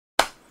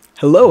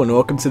Hello and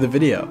welcome to the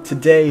video.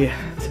 Today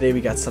we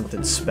got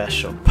something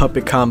special.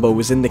 Puppet Combo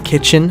was in the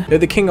kitchen. They're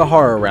the king of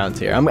horror around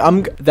here.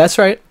 That's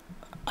right.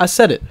 I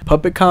said it.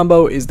 Puppet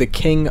Combo is the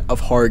king of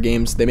horror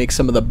games. They make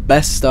some of the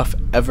best stuff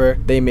ever.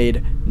 They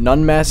made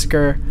Nun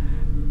Massacre,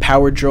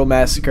 Power Drill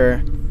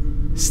Massacre,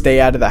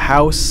 Stay Out of the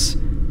House.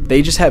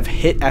 They just have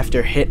hit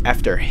after hit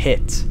after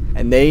hit.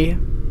 And they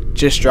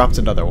just dropped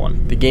another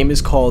one. The game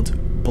is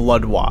called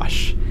Blood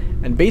Wash.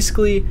 And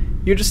basically,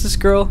 you're just this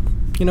girl.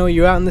 You know,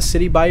 you're out in the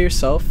city by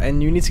yourself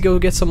and you need to go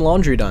get some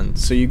laundry done.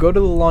 So you go to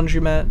the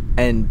laundromat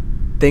and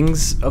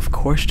things, of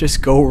course,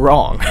 just go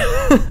wrong.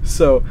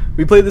 So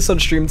we played this on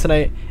stream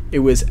tonight. It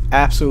was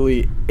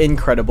absolutely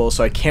incredible.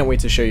 So I can't wait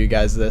to show you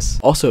guys this.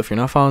 Also, if you're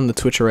not following the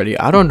Twitch already,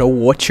 I don't know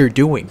what you're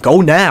doing.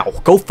 Go now.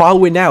 Go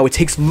follow it now. It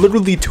takes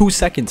literally 2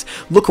 seconds.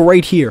 Look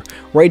right here.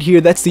 Right here.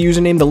 That's the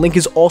username. The link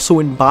is also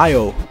in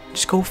bio.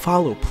 Just go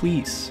follow,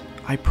 please.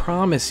 I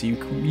promise you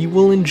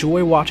will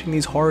enjoy watching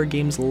these horror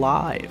games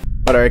live.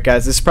 Alright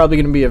guys, this is probably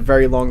going to be a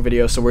very long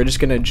video, so we're just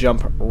going to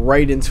jump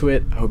right into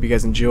it. I hope you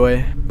guys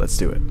enjoy. Let's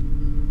do it.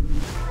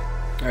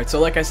 Alright,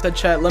 so like I said,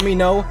 chat, let me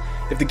know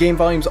if the game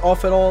volume's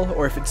off at all,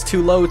 or if it's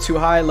too low, too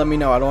high, let me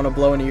know. I don't want to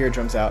blow any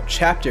eardrums out.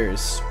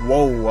 Chapters.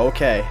 Whoa,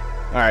 okay.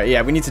 Alright,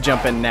 yeah, we need to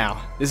jump in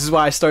now. This is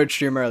why I started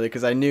stream early,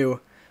 because I knew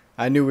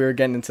we were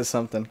getting into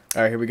something.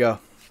 Alright, here we go.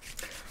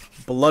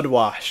 Blood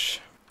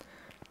Wash.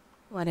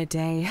 What a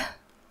day.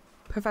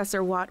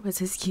 Professor Watt was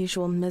his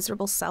usual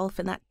miserable self,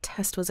 and that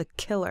test was a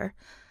killer.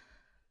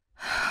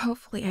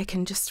 Hopefully I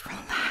can just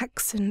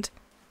relax and...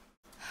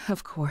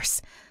 Of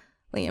course,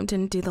 Liam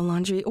didn't do the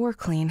laundry or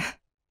clean.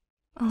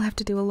 I'll have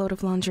to do a load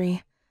of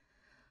laundry.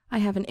 I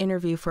have an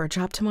interview for a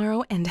job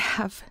tomorrow and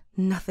have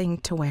nothing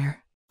to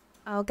wear.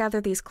 I'll gather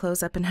these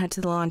clothes up and head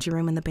to the laundry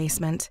room in the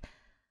basement.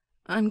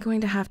 I'm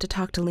going to have to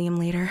talk to Liam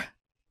later.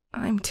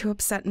 I'm too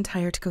upset and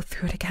tired to go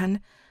through it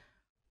again.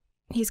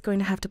 He's going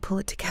to have to pull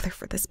it together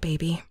for this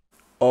baby.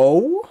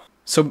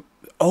 So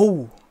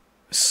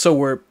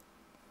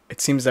it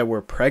seems that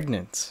we're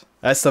pregnant.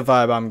 That's the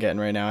vibe I'm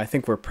getting right now. I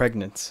think we're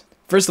pregnant.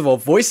 First of all,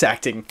 voice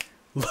acting.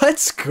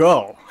 Let's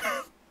go.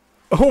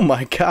 Oh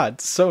my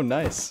god, so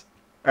nice.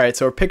 Alright,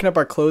 so we're picking up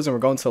our clothes and we're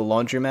going to the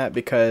laundromat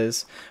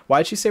because...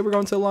 Why'd she say we're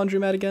going to the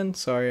laundromat again?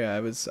 Sorry, I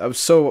was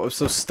so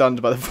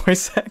stunned by the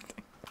voice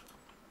acting.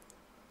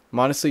 I'm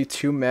honestly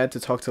too mad to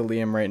talk to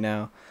Liam right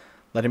now.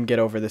 Let him get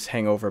over this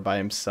hangover by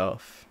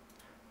himself.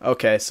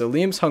 Okay, so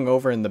Liam's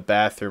hungover in the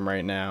bathroom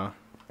right now.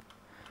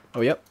 Oh,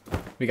 yep.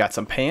 We got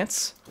some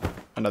pants.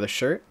 Another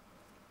shirt.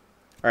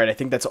 Alright, I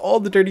think that's all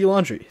the dirty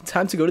laundry.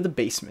 Time to go to the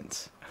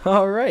basement.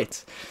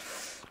 Alright.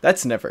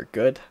 That's never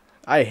good.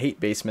 I hate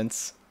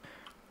basements.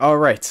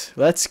 Alright,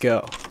 let's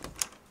go.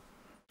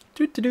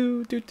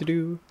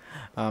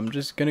 I'm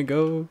just gonna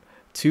go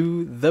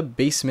to the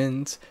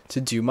basement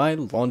to do my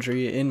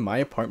laundry in my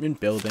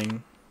apartment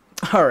building.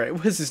 Alright,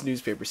 what does this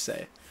newspaper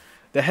say?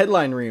 The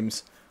headline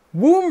reads,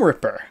 Womb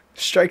Ripper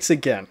strikes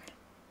again.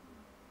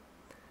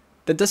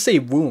 That does say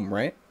womb,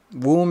 right?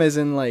 Womb as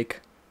in like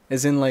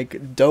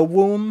the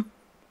womb?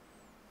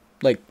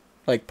 Like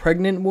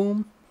pregnant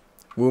womb?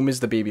 Womb is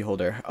the baby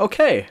holder.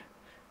 Okay.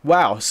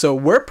 Wow, so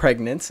we're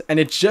pregnant, and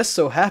it just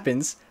so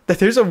happens that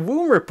there's a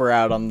womb ripper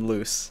out on the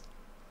loose.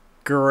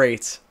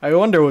 Great. I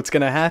wonder what's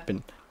gonna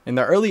happen. In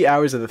the early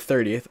hours of the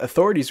 30th,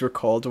 authorities were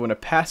called when a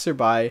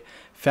passerby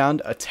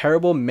found a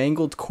terrible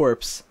mangled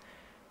corpse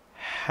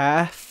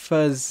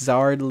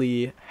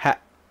haphazardly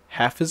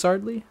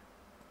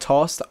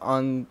tossed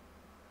on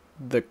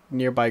the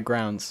nearby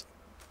grounds.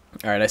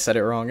 Alright, I said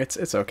it wrong.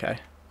 It's okay.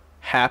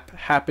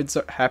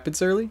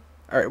 Haphazardly?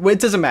 Alright, well, it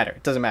doesn't matter.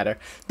 It doesn't matter.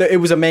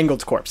 It was a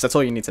mangled corpse. That's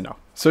all you need to know.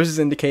 Sources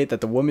indicate that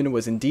the woman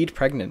was indeed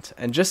pregnant,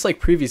 and just like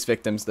previous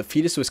victims, the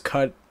fetus was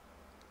cut...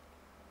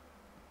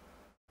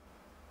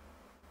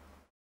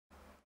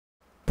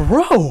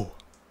 Bro!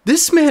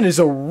 This man is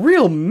a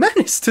real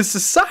menace to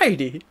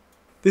society!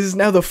 This is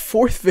now the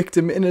 4th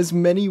victim in as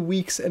many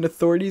weeks, and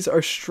authorities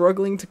are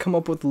struggling to come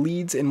up with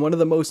leads in one of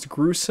the most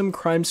gruesome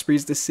crime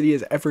sprees the city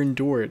has ever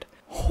endured.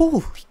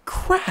 Holy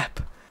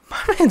crap!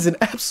 My man's an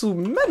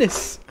absolute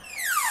menace!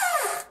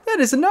 That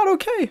is not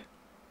okay!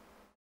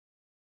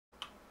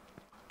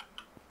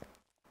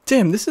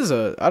 Damn,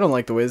 I don't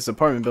like the way this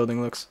apartment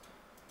building looks.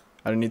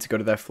 I don't need to go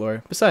to that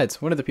floor.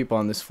 Besides, one of the people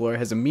on this floor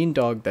has a mean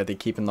dog that they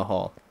keep in the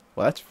hall.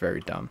 Well, that's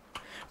very dumb.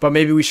 But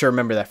maybe we should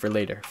remember that for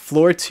later.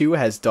 Floor 2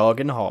 has dog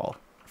in hall.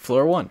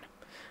 Floor 1.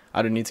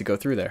 I don't need to go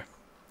through there.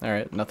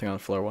 Alright, nothing on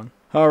floor 1.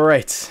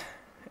 Alright,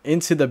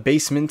 into the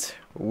basement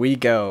we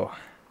go.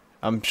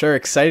 I'm sure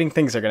exciting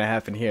things are going to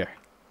happen here.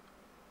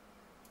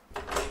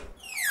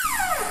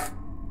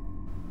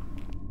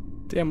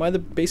 Damn, why the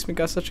basement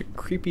got such a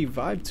creepy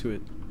vibe to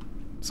it?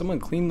 Someone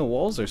cleaned the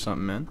walls or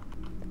something, man.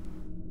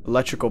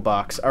 Electrical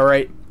box.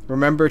 Alright,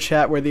 remember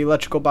chat where the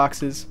electrical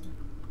box is?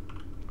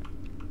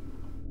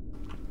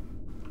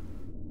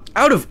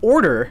 Out of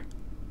order?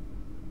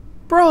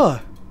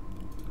 Bruh.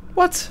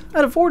 What?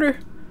 Out of order?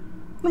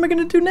 What am I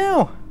gonna do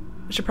now?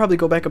 I should probably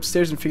go back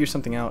upstairs and figure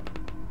something out.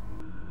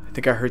 I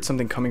think I heard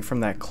something coming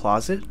from that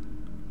closet.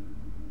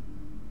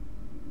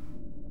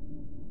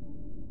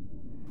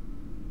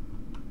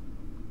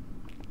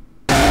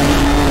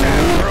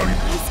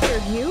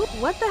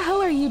 What the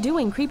hell are you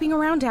doing creeping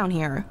around down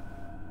here?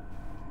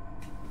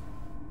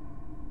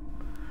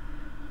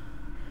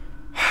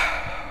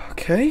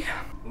 Okay.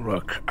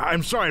 Look,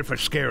 I'm sorry for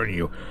scaring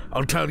you.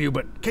 I'll tell you,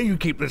 but can you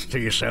keep this to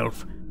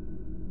yourself?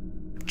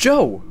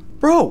 Joe,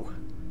 bro,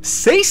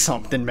 say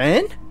something,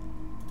 man.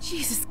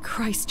 Jesus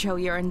Christ, Joe,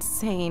 you're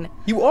insane.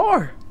 You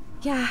are.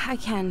 Yeah, I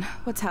can.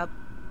 What's up?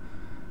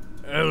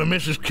 The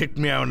missus kicked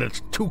me out and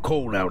it's too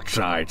cold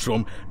outside, so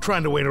I'm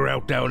trying to wait her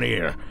out down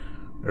here.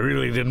 I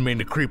really didn't mean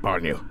to creep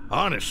on you.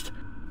 Honest.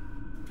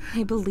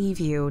 I believe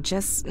you.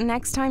 Just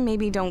next time,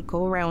 maybe don't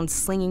go around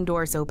slinging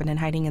doors open and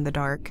hiding in the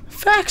dark.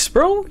 Facts,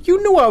 bro.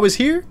 You knew I was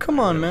here. Come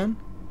on, man.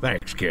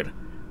 Thanks, kid.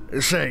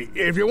 Say,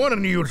 if you want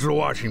to use the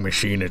washing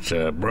machine, it's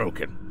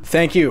broken.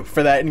 Thank you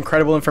for that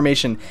incredible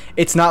information.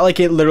 It's not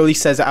like it literally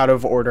says out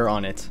of order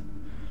on it.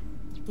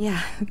 Yeah,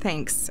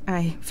 thanks.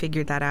 I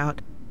figured that out.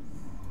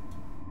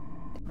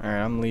 Alright,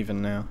 I'm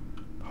leaving now.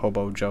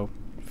 Hobo Joe.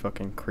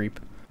 Fucking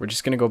creep. We're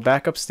just gonna go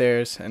back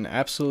upstairs, and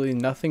absolutely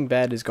nothing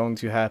bad is going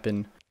to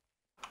happen.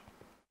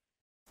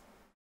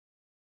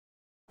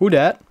 Who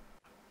dat?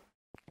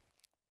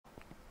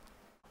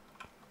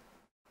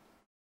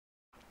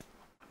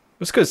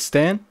 What's good,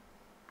 Stan?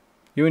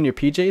 You and your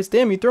PJs?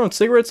 Damn, you throwing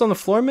cigarettes on the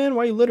floor, man?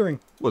 Why are you littering?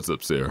 What's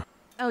up, Sarah?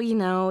 Oh, you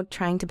know,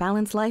 trying to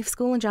balance life,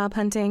 school, and job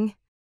hunting.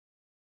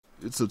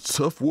 It's a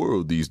tough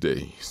world these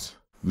days.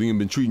 Liam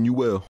been treating you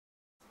well?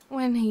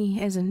 When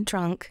he isn't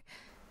drunk.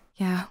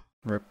 Yeah.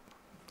 Rip.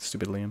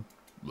 Stupid Liam.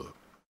 Look,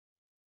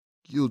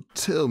 you'll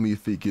tell me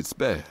if it gets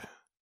bad.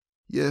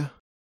 Yeah,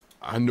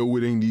 I know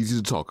it ain't easy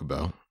to talk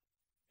about.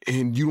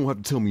 And you don't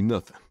have to tell me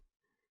nothing.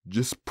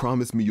 Just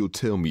promise me you'll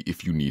tell me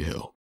if you need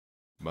help.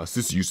 My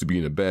sister used to be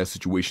in a bad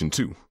situation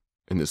too,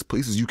 and there's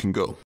places you can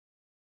go.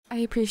 I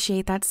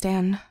appreciate that,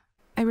 Stan.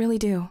 I really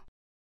do.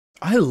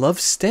 I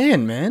love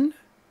Stan, man.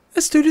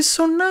 This dude is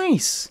so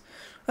nice.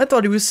 I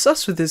thought he was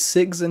sus with his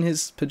cigs and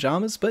his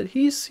pajamas, but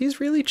he's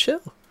really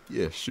chill.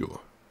 Yeah,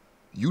 sure.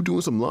 You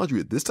doing some laundry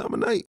at this time of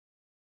night?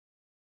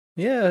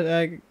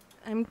 Yeah,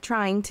 I'm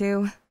trying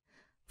to.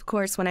 Of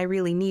course, when I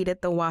really need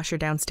it, the washer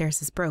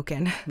downstairs is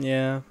broken.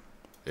 yeah.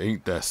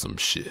 Ain't that some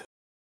shit?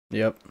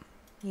 Yep.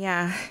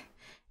 Yeah.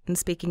 And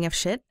speaking of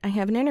shit, I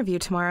have an interview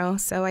tomorrow,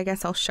 so I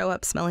guess I'll show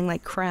up smelling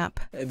like crap.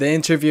 The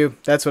interview,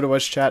 that's what it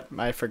was, chat.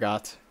 I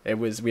forgot.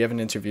 We have an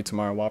interview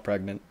tomorrow while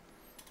pregnant.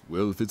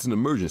 Well, if it's an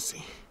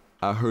emergency,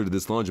 I heard of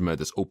this laundromat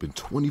that's open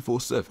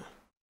 24/7,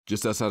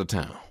 just outside of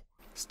town.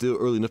 Still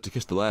early enough to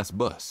catch the last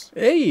bus.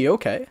 Hey,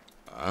 okay.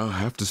 I'll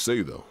have to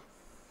say, though,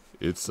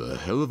 it's a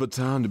hell of a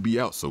time to be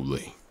out so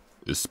late,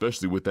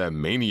 especially with that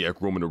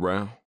maniac roaming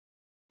around.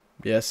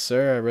 Yes,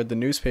 sir. I read the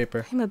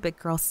newspaper. I'm a big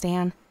girl,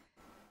 Stan.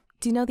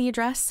 Do you know the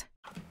address?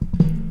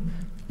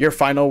 Your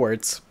final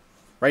words.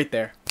 Right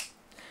there.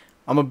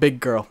 I'm a big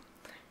girl.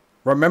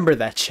 Remember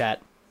that,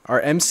 chat.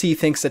 Our MC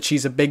thinks that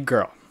she's a big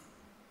girl.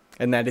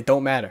 And that it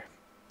don't matter.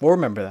 We'll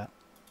remember that.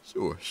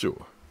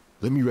 Sure.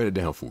 Let me write it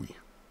down for you.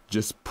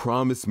 Just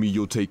promise me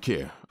you'll take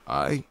care,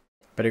 aight?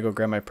 Better go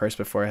grab my purse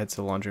before I head to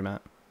the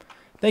laundromat.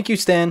 Thank you,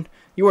 Stan.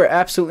 You are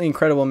absolutely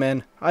incredible,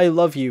 man. I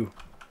love you.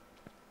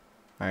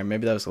 Alright,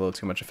 maybe that was a little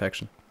too much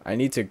affection. I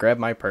need to grab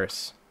my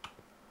purse.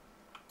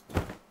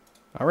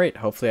 Alright,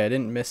 hopefully I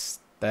didn't miss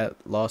that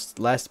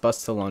last bus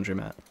to the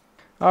laundromat.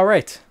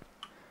 Alright.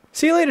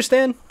 See you later,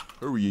 Stan.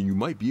 Hurry and you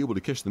might be able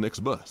to catch the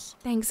next bus.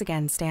 Thanks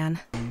again, Stan.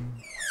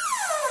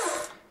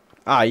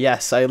 Ah,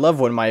 yes, I love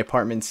when my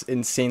apartment's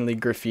insanely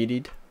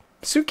graffitied.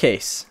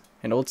 Suitcase.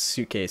 An old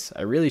suitcase.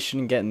 I really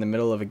shouldn't get in the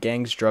middle of a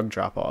gang's drug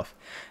drop-off.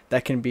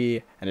 That can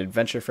be an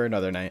adventure for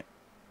another night.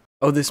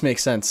 Oh, this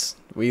makes sense.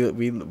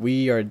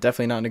 We are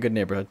definitely not in a good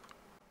neighborhood.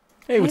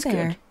 Hey, what's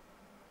there. good?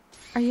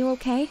 Are you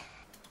okay?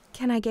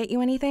 Can I get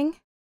you anything?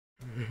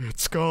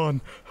 It's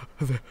gone.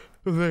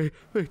 They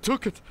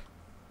took it.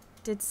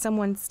 Did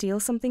someone steal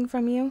something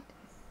from you?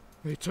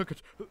 They took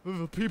it.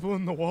 The people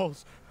in the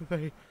walls.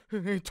 They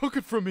took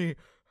it from me.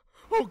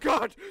 Oh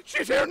God,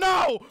 she's here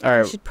now!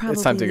 Alright, Should probably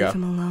it's time to go. leave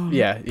him alone.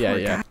 Yeah. Poor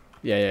guy.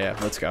 Yeah,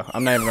 let's go.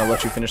 I'm not even gonna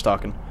let you finish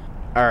talking.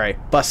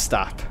 Alright, bus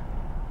stop.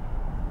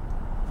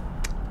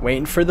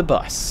 Waiting for the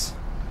bus.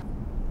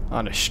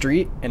 On a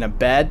street in a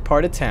bad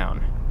part of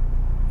town.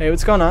 Hey,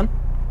 what's going on?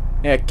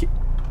 Yeah,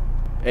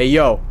 hey,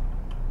 yo.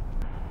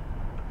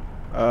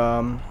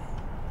 I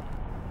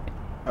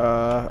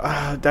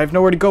have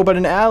nowhere to go but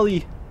an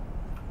alley.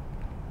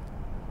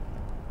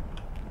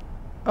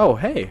 Oh,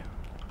 hey.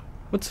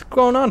 What's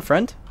going on,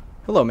 friend?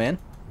 Hello, man.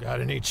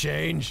 Got any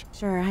change?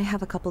 Sure, I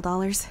have a couple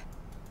dollars.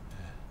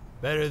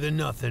 Better than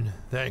nothing,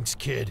 thanks,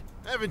 kid.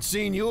 Haven't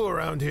seen you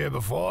around here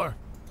before.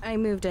 I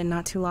moved in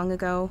not too long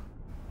ago.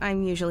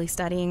 I'm usually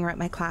studying or at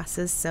my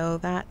classes, so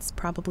that's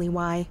probably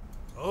why.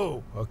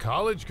 Oh, a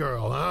college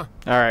girl, huh?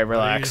 Alright, What are you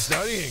relax.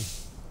 studying?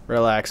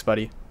 Relax,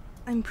 buddy.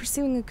 I'm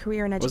pursuing a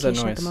career in What's that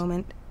education at the noise?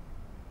 moment.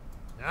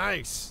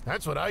 Nice.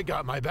 That's what I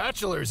got my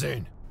bachelor's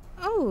in.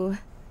 Oh,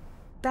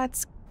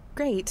 that's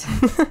great.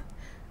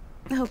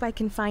 I hope I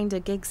can find a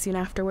gig soon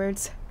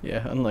afterwards.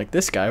 Yeah, unlike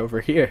this guy over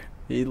here.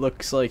 He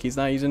looks like he's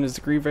not using his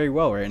degree very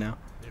well right now.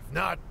 If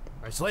not,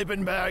 my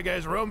sleeping bag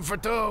has room for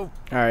two.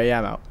 Alright, yeah,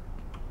 I'm out.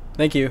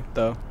 Thank you,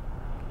 though.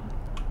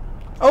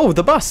 Oh,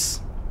 the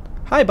bus!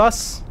 Hi,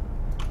 bus.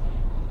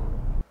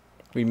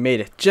 We made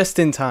it just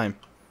in time.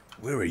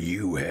 Where are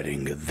you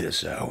heading at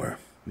this hour,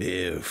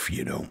 if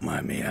you don't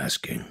mind me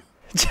asking?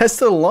 Just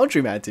to the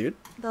laundromat, dude.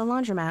 The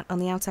laundromat on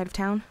the outside of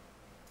town.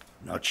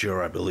 Not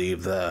sure I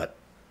believe that.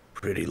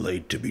 Pretty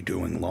late to be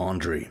doing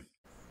laundry.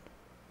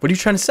 What are you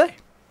trying to say?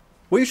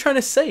 What are you trying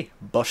to say,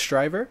 bus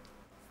driver?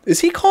 Is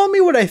he calling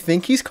me what I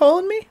think he's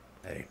calling me?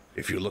 Hey,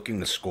 if you're looking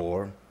to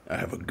score, I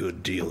have a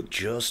good deal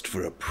just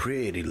for a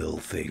pretty little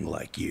thing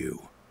like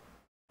you.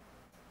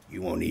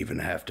 You won't even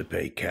have to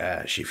pay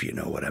cash if you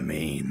know what I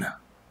mean.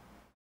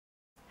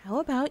 How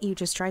about you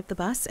just drive the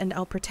bus and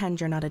I'll pretend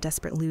you're not a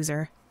desperate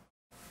loser.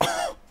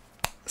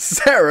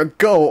 Sarah,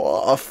 go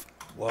off.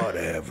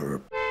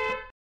 Whatever.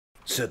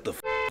 Sit the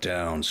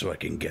down so I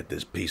can get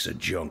this piece of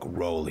junk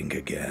rolling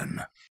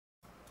again.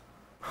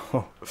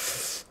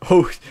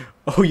 Oh,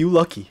 you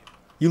lucky.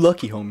 You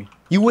lucky, homie.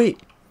 You wait.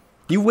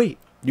 You wait.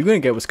 You're gonna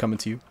get what's coming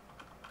to you.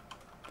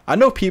 I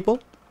know people.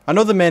 I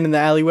know the man in the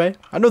alleyway.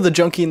 I know the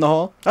junkie in the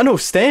hall. I know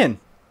Stan.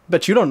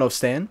 Bet you don't know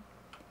Stan.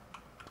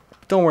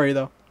 Don't worry,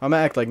 though. I'm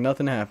gonna act like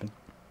nothing happened.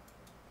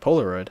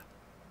 Polaroid.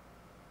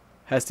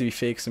 Has to be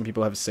fake. Some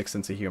people have a sick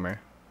sense of humor.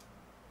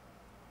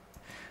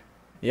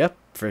 Yep,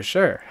 for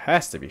sure.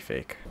 Has to be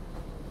fake.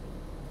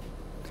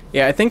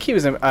 Yeah, I think he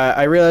was.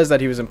 I realized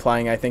that he was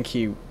implying. I think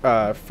he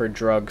for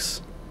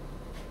drugs,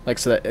 like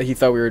so that he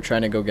thought we were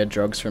trying to go get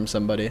drugs from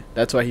somebody.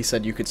 That's why he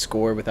said you could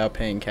score without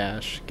paying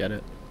cash. Get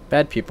it?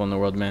 Bad people in the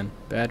world, man.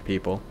 Bad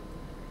people.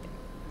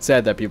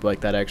 Sad that people like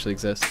that actually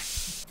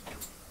exist.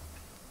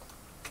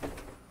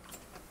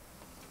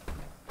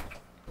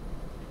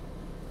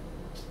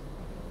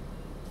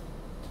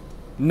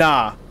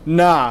 Nah,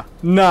 nah,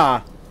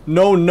 nah.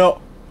 No,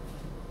 no.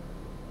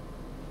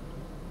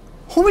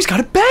 Homie's got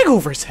a bag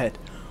over his head.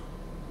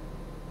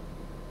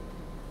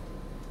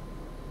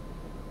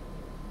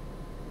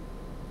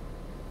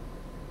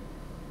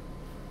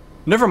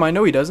 Never mind,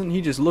 no he doesn't. He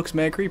just looks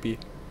mad creepy.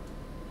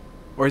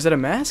 Or is that a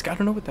mask? I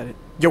don't know what that is.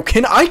 Yo,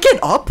 can I get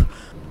up?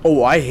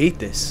 Oh, I hate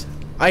this.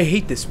 I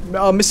hate this.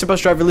 Mr.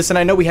 Bus Driver, listen,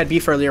 I know we had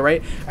beef earlier,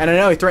 right? And I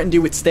know I threatened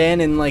you with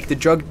Stan and like the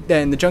drug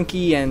and the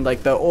junkie and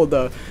like the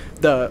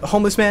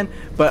homeless man,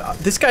 but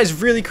this guy's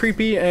really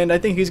creepy and I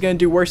think he's gonna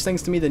do worse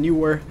things to me than you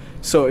were.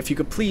 So if you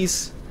could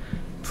please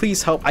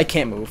help. I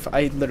can't move.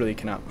 I literally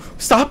cannot.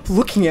 Stop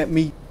looking at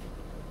me.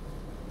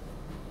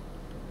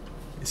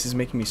 This is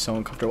making me so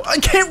uncomfortable. I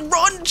can't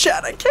run,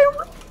 Chad. I can't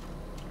run.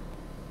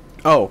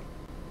 Oh,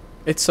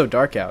 it's so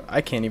dark out.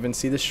 I can't even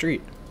see the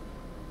street.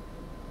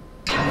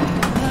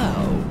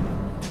 Oh.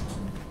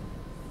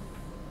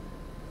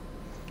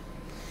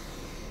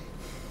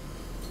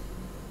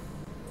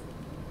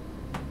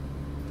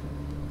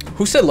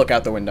 Who said look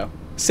out the window?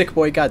 Sick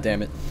boy,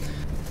 goddammit.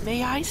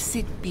 May I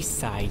sit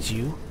beside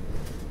you?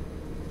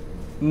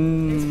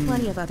 There's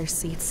plenty of other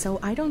seats, so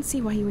I don't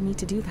see why you would need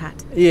to do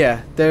that.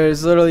 Yeah,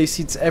 there's literally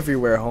seats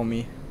everywhere,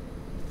 homie.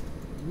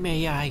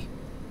 May I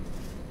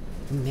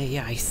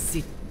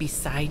sit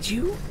beside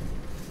you?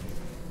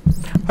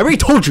 I already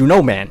told you,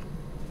 no, man.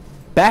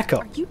 Back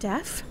up. Are you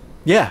deaf?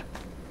 Yeah.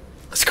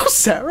 Let's go,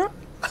 Sarah.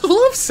 I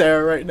love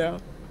Sarah right now.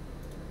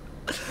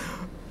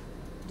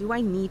 Do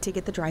I need to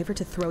get the driver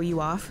to throw you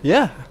off?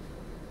 Yeah.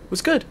 It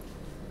was good.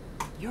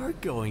 You're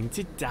going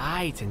to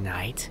die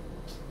tonight.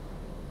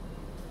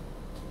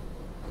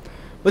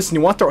 Listen,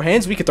 you want to throw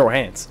hands? We can throw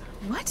hands.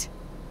 What?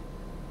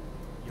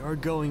 You're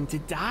going to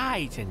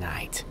die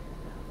tonight.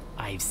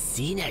 I've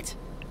seen it.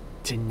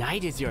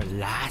 Tonight is your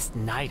last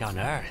night on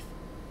Earth.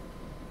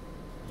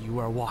 You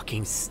are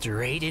walking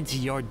straight into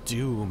your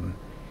doom.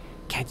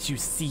 Can't you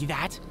see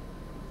that?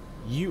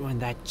 You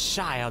and that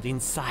child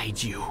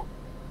inside you.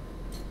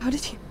 How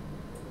did you...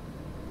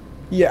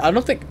 Yeah, I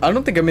don't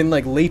think I'm in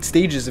like late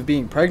stages of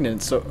being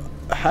pregnant. So,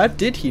 how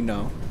did he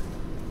know?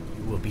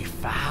 You will be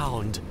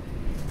found,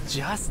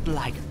 just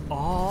like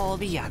all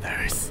the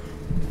others.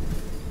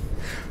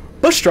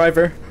 Bus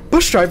driver,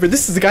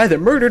 this is the guy that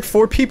murdered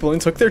 4 people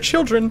and took their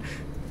children.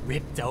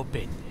 Ripped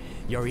open,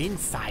 your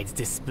insides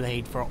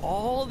displayed for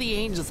all the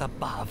angels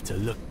above to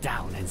look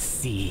down and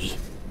see.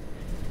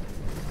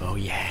 Oh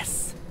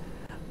yes,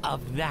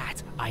 of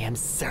that I am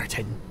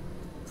certain.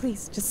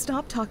 Please, just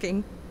stop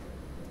talking.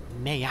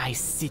 May I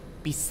sit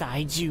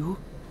beside you?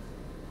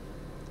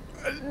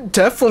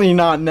 Definitely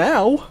not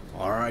now.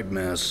 Alright,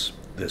 miss.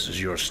 This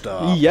is your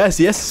stop. Yes,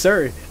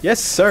 sir.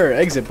 Yes, sir.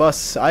 Exit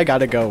bus. I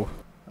gotta go.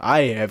 I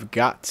have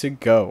got to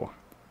go.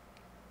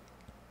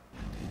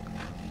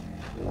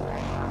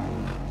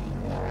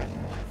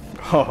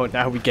 Oh,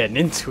 now we getting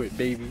into it,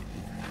 baby.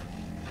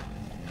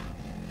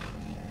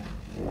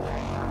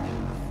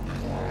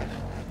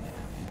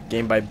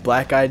 Game by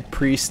Black Eyed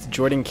Priest,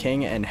 Jordan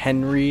King, and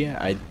Henry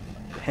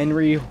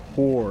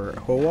Hoare,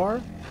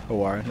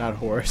 not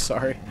Hoare.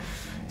 Sorry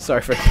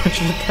for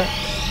butchering that.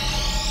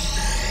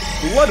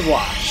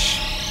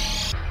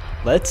 Bloodwash.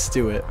 Let's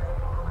do it.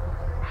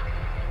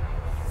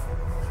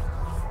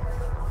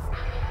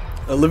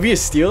 Olivia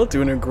Steele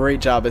doing a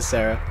great job as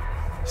Sarah.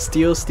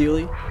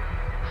 Steely.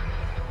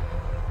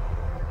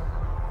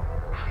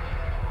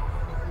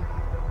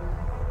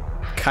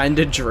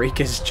 Kinda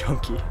Drake is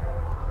junkie.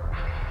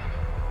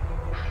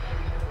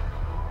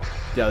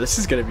 Yo, this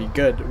is gonna be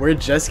good. We're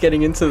just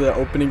getting into the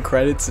opening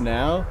credits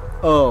now.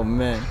 Oh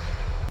man.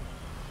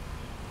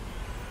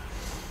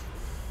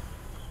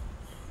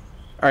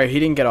 Alright,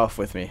 he didn't get off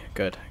with me.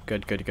 Good.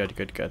 Good.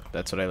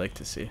 That's what I like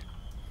to see.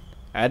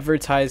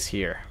 Advertise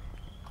here.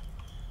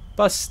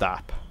 Bus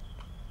stop.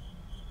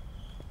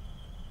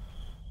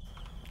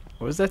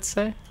 What does that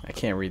say? I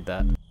can't read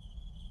that.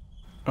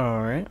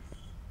 Alright.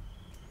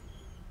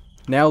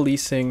 Now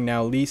leasing.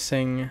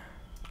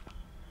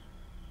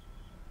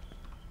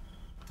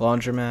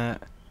 Laundromat.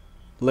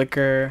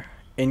 Liquor.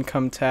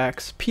 Income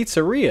tax.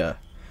 Pizzeria.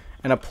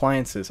 And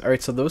appliances.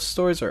 Alright, so those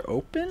stores are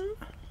open?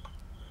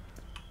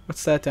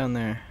 What's that down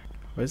there?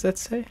 What does that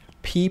say?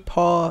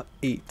 Peepaw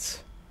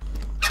 8.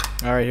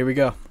 Alright, here we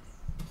go.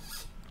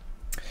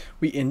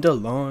 We in the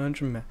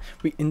laundromat.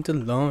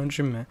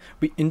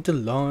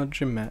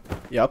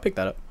 Yeah, I'll pick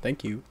that up.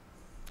 Thank you.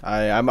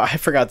 I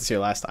forgot this here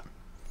last time.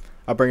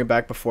 I'll bring it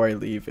back before I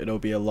leave. It'll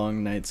be a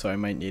long night, so I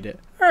might need it.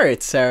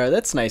 Alright, Sarah,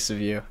 that's nice of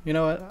you. You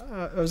know what?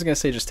 I was gonna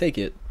say just take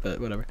it, but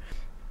whatever.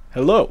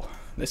 Hello.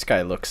 This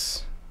guy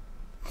looks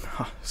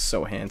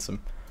so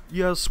handsome.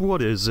 Yes,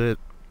 what is it?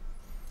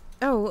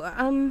 Oh,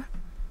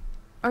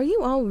 are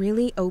you all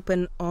really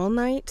open all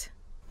night?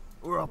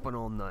 We're open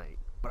all night,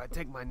 but I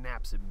take my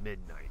naps at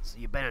midnight, so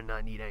you better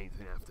not need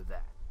anything after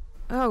that.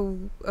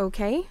 Oh,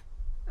 okay.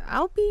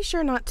 I'll be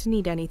sure not to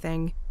need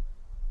anything.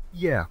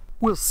 Yeah,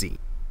 we'll see.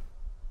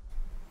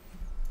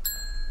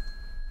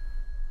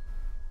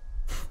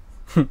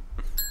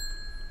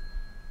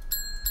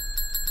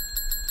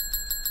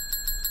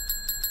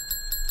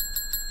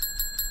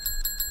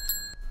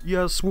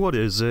 Yes, what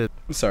is it?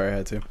 Sorry, I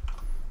had to.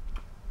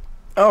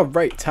 Oh,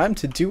 right. Time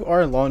to do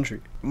our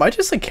laundry. Am I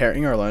just like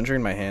carrying our laundry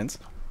in my hands?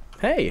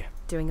 Hey.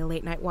 Doing a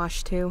late night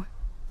wash too?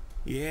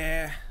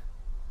 Yeah.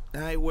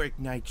 I work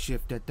night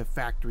shift at the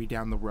factory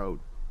down the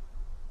road.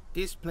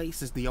 This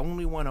place is the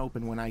only one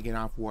open when I get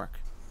off work.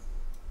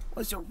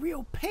 Was a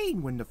real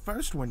pain when the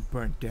first one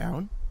burnt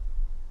down.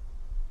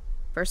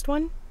 First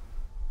one?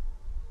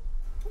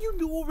 You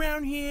new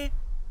around here?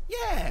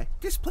 Yeah,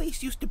 this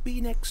place used to be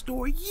next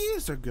door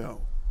years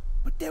ago.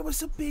 But there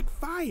was a big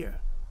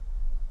fire.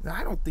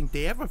 I don't think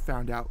they ever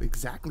found out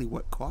exactly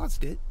what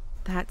caused it.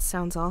 That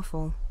sounds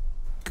awful.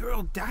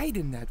 Girl died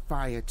in that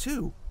fire,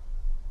 too.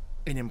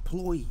 An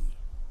employee.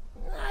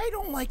 I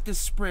don't like to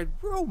spread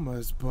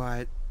rumors,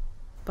 but...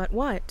 But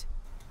what?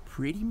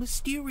 Pretty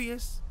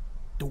mysterious.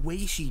 The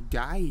way she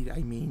died,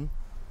 I mean.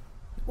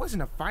 It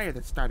wasn't a fire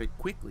that started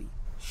quickly.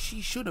 She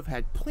should have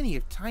had plenty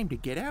of time to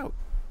get out.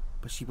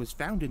 But she was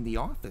found in the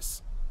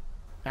office.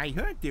 I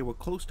heard they were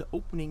close to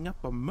opening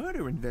up a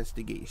murder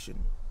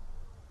investigation.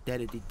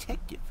 That a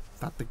detective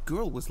thought the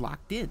girl was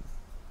locked in.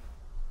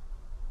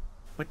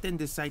 But then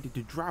decided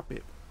to drop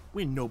it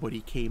when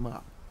nobody came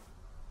up.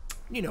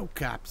 You know,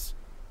 cops.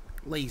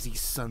 Lazy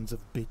sons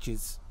of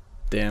bitches.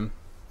 Damn.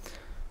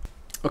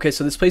 Okay,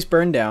 so this place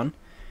burned down,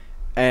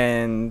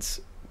 and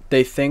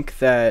they think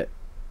that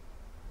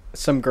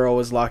some girl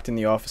was locked in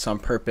the office on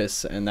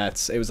purpose, and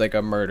it was like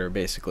a murder,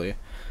 basically.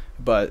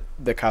 But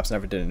the cops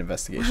never did an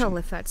investigation. Well,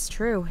 if that's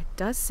true, it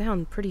does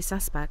sound pretty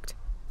suspect.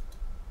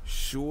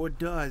 Sure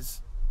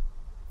does.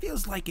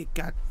 Feels like it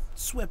got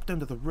swept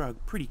under the rug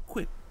pretty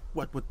quick,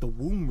 what with the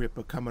womb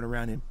ripper coming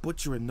around and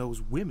butchering those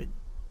women.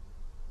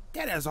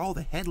 That has all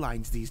the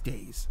headlines these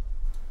days.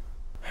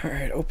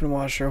 Alright, open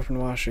washer,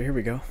 here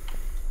we go.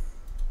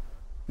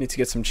 Need to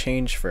get some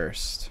change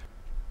first.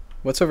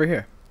 What's over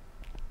here?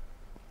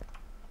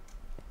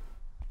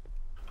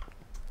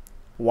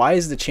 Why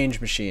is the change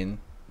machine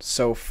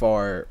so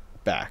far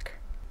back?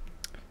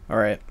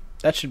 Alright,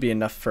 that should be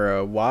enough for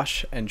a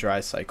wash and dry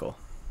cycle.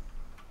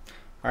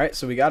 Alright,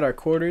 so we got our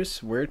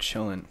quarters. We're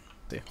chilling.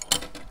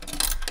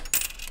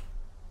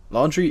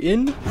 Laundry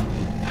in.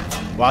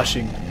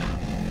 Washing.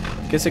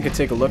 Guess I could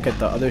take a look at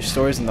the other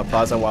stores in the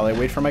plaza while I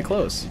wait for my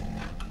clothes.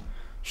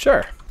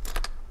 Sure.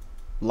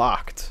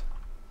 Locked.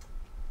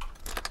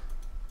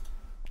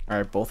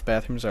 Alright, both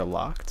bathrooms are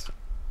locked.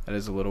 That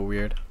is a little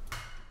weird.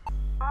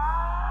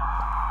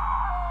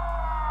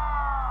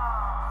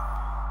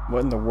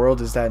 What in the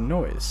world is that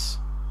noise?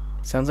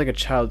 Sounds like a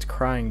child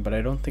crying, but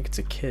I don't think it's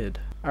a kid.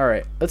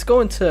 Alright, let's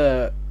go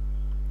into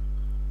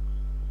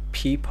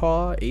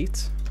Peepaw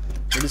 8.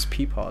 What is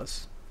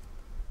Peepaw's?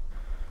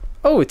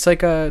 Oh, it's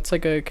like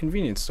a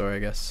convenience store, I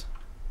guess.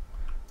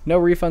 No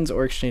refunds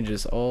or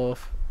exchanges. All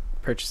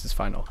purchases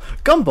final.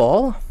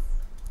 Gumball!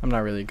 I'm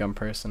not really a gum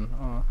person.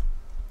 Oh,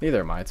 neither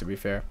am I, to be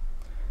fair.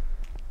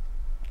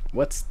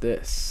 What's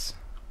this?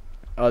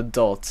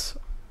 Adult.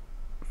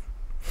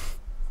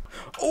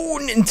 Oh,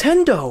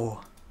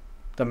 Nintendo!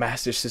 The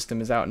Master System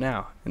is out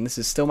now, and this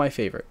is still my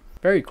favorite.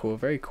 Very cool,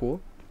 very cool.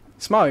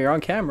 Smile, you're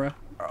on camera.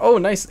 Oh,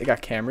 nice. They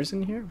got cameras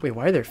in here? Wait,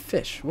 why are there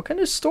fish? What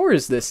kind of store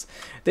is this?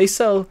 They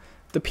sell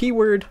the P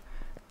word,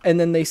 and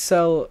then they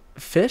sell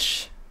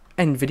fish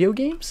and video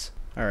games?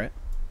 Alright.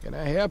 Can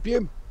I help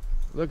you?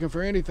 Looking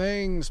for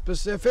anything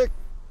specific?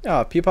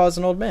 Oh, Peepaw's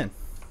an old man.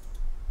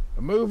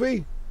 A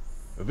movie?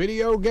 A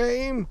video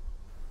game?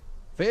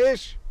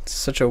 Fish? It's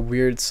such a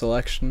weird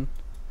selection.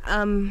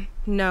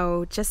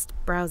 No, just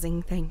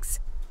browsing, thanks.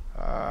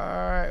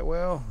 Alright,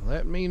 well,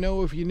 let me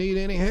know if you need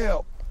any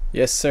help.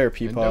 Yes, sir, And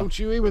people. don't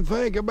you even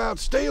think about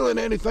stealing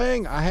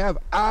anything. I have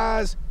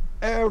eyes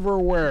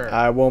everywhere.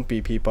 I won't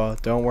be, people.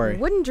 Don't worry.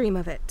 Wouldn't dream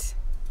of it.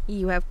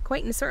 You have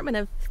quite an assortment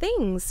of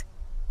things.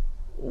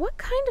 What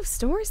kind of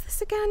store is this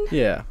again?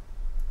 Yeah.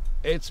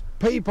 It's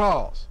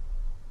Peepaw's.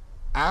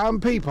 I'm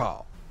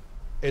Peepaw.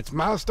 It's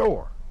my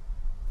store.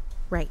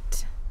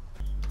 Right.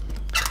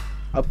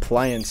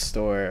 Appliance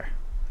store.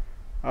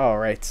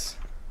 Alright.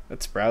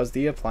 Let's browse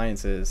the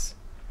appliances.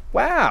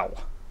 Wow!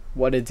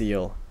 What a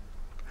deal.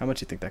 How much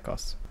do you think that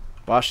costs?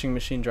 Washing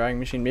machine, drying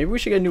machine. Maybe we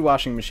should get a new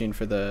washing machine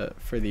for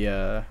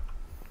the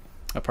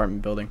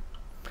apartment building.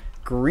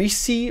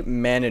 Greasy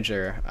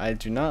manager. I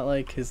do not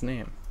like his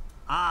name.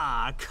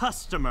 Ah,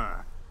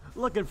 customer.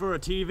 Looking for a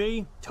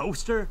TV,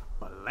 toaster,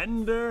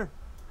 blender?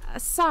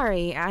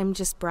 Sorry, I'm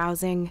just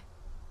browsing.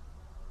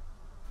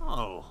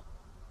 Oh,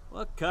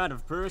 what kind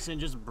of person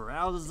just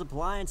browses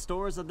appliance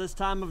stores at this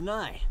time of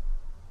night?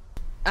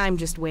 I'm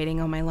just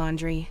waiting on my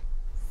laundry.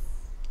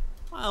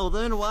 Well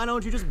then, why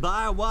don't you just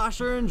buy a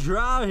washer and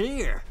dryer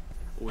here?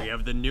 We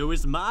have the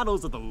newest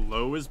models at the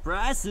lowest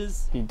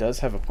prices. He does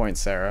have a point,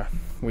 Sarah.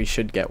 We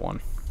should get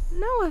one.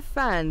 No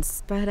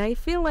offense, but I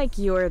feel like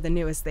you're the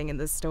newest thing in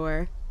the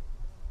store.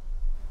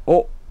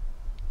 Oh.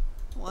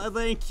 Well,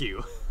 thank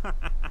you.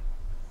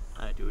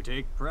 I do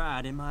take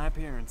pride in my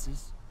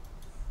appearances.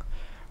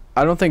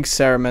 I don't think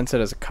Sarah meant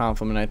it as a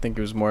compliment. I think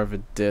it was more of a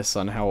diss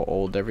on how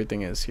old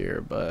everything is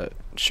here. But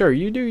sure,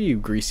 you do you,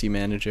 greasy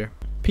manager.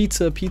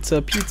 Pizza,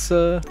 pizza,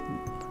 pizza.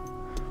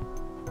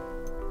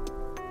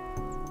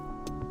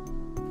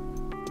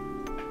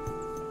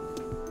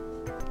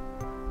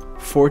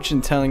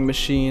 Fortune telling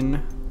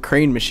machine.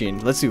 Crane machine.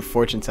 Let's do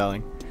fortune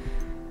telling.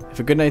 If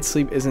a good night's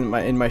sleep isn't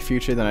in my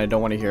future, then I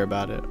don't want to hear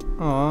about it.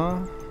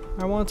 Aw,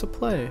 I want to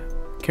play.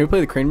 Can we play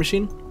the crane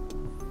machine?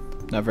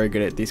 Not very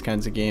good at these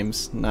kinds of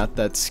games. Not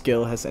that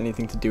skill has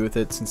anything to do with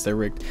it since they're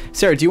rigged.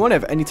 Sarah, do you want to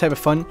have any type of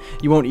fun?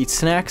 You won't eat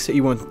snacks.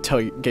 You won't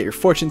get your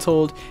fortune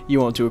told. You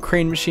won't do a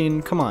crane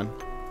machine. Come on.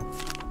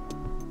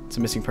 It's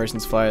a missing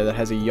persons flyer that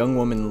has a young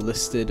woman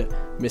listed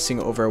missing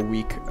over a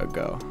week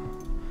ago.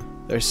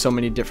 There's so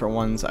many different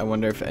ones. I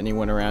wonder if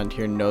anyone around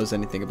here knows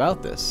anything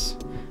about this.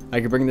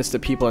 I could bring this to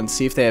people and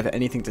see if they have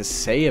anything to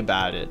say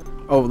about it.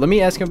 Oh, let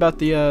me ask him about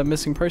the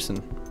missing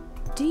person.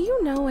 Do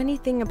you know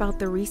anything about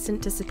the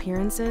recent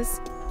disappearances?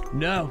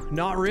 No,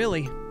 not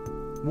really.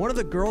 One of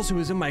the girls who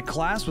was in my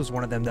class was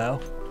one of them, though.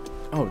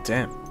 Oh,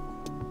 damn.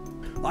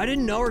 I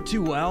didn't know her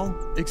too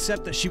well,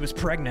 except that she was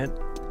pregnant.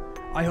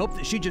 I hope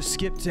that she just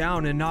skipped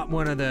town and not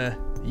one of the,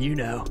 you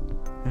know,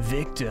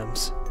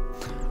 victims.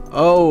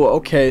 Oh,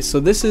 okay. So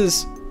this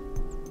is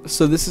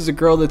a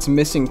girl that's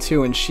missing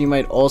too, and she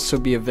might also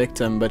be a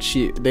victim, but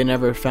they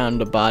never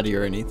found a body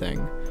or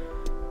anything.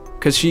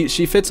 Cause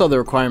she fits all the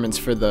requirements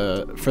for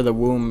the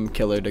womb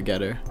killer to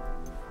get her.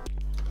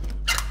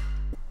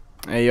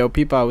 Hey yo,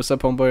 Peepaw, what's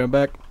up, homeboy? I'm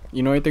back.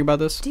 You know anything about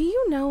this? Do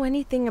you know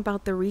anything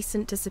about the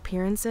recent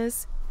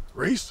disappearances?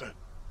 Recent?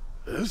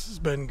 This has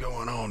been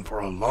going on for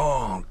a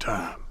long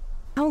time.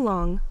 How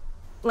long?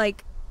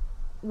 Like,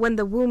 when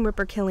the womb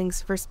ripper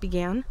killings first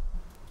began?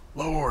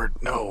 Lord,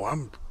 no,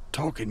 I'm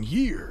talking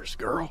years,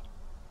 girl.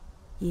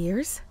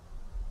 Years?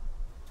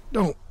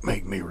 Don't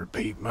make me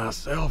repeat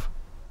myself.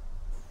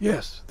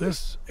 Yes,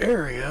 this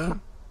area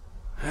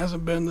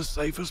hasn't been the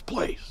safest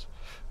place.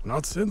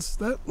 Not since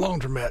that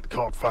laundromat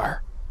caught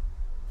fire.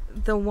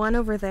 The one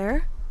over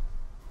there?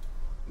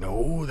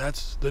 No,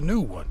 that's the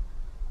new one.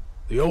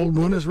 The old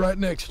one is right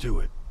next to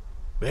it.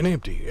 Been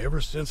empty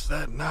ever since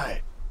that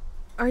night.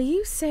 Are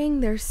you saying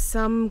there's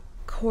some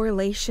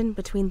correlation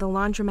between the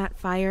laundromat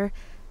fire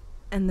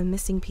and the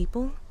missing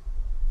people?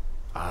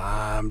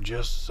 I'm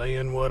just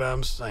saying what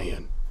I'm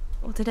saying.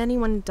 Well, did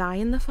anyone die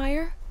in the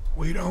fire?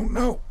 We don't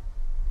know.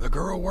 The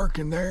girl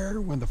working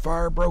there when the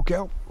fire broke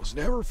out was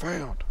never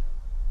found.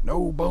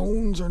 No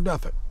bones or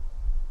nothing.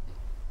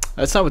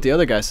 That's not what the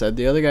other guy said.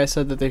 The other guy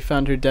said that they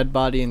found her dead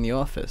body in the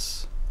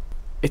office.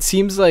 It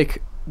seems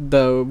like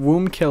the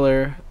womb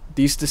killer,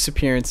 these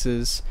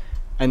disappearances,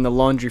 and the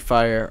laundry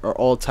fire are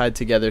all tied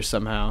together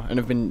somehow,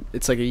 and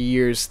it's like a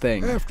year's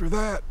thing. After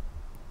that,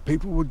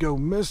 people would go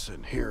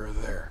missing here or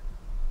there.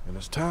 And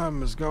as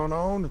time has gone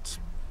on, it's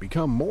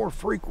become more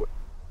frequent.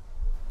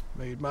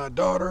 Made my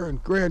daughter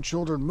and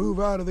grandchildren move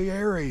out of the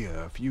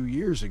area a few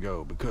years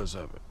ago because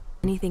of it.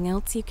 Anything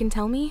else you can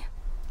tell me?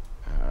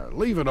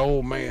 Leave an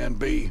old man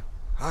be.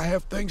 I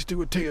have things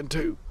to attend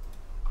to.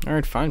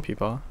 Alright, fine,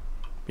 people.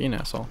 Be an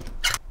asshole.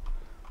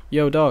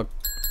 Yo, dog.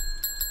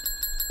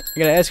 I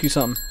gotta ask you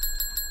something.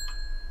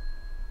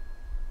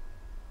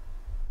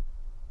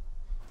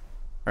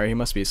 Alright, he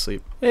must be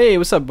asleep. Hey,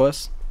 what's up,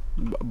 boss?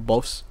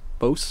 Boss?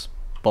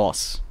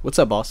 What's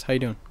up, boss? How you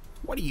doing?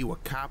 What are you, a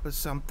cop or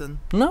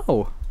something?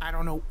 No. I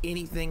don't know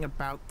anything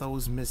about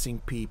those missing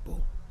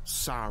people.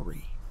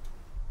 Sorry.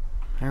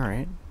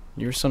 Alright.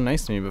 You were so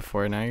nice to me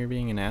before, now you're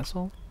being an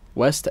asshole?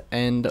 West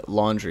End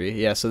Laundry.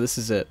 Yeah, so this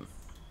is it.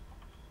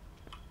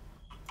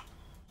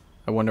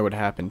 I wonder what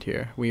happened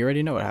here. We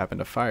already know what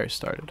happened. A fire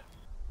started.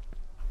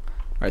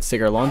 Alright, let's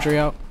take our laundry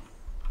out.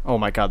 Oh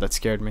my god, that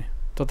scared me.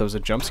 Thought that was a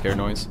jump scare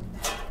noise.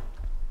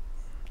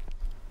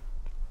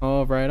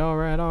 Alright,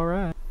 alright,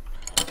 alright.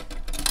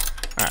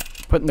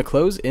 Alright, putting the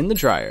clothes in the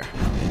dryer.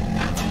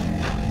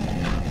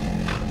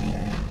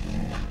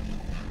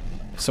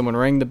 Someone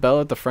rang the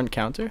bell at the front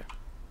counter?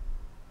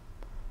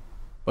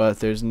 But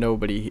there's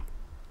nobody.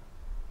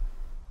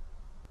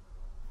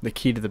 The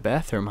key to the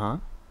bathroom, huh?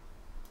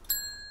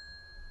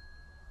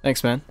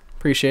 Thanks, man.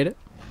 Appreciate it.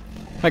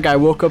 My guy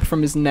woke up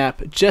from his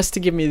nap just to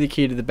give me the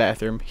key to the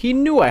bathroom. He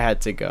knew I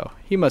had to go.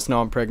 He must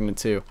know I'm pregnant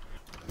too.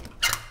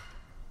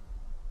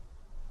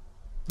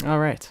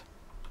 Alright.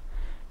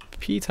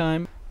 Pee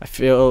time. I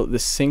feel the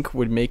sink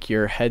would make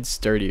your head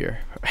sturdier.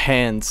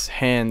 Hands.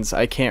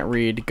 I can't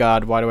read.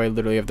 God, why do I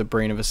literally have the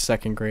brain of a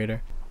second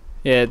grader?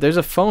 Yeah, there's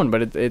a phone,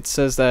 but it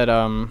says that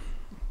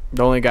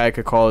the only guy I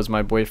could call is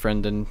my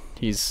boyfriend, and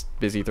he's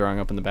busy throwing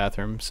up in the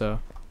bathroom, so.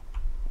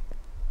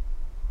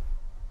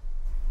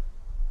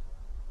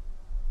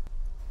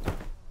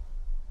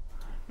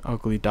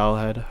 Ugly doll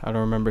head. I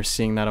don't remember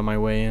seeing that on my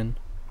way in.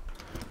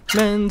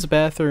 Men's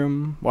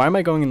bathroom. Why am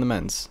I going in the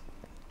men's?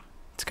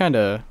 It's kind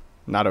of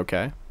not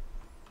okay.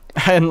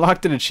 I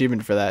unlocked an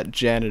achievement for that.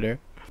 Janitor.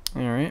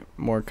 Alright,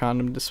 more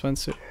condom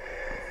dispenser.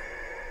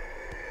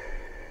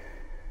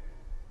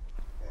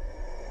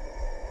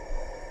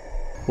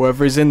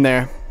 Whoever's in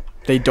there,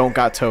 they don't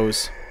got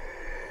toes.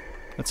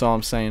 That's all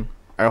I'm saying.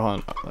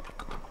 Alright, hold on.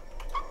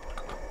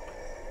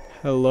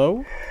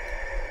 Hello?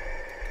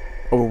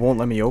 Oh, it won't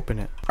let me open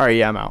it. Alright,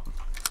 yeah, I'm out.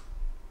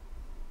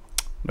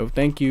 No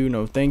thank you,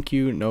 no thank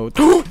you, no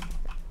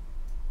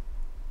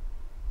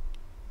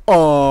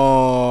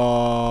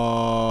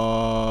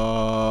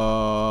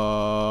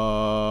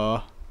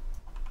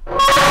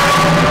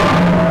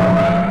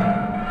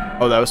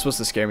Oh, that was supposed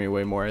to scare me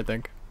way more, I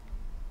think.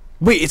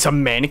 Wait, it's a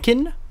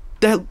mannequin?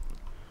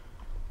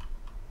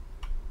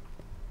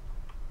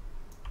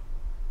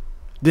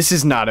 This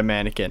is not a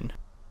mannequin.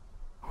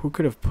 Who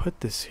could have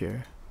put this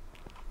here?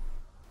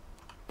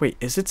 Wait,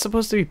 is it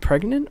supposed to be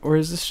pregnant, or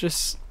is this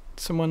just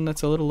someone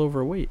that's a little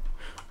overweight?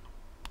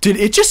 Did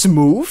it just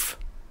move?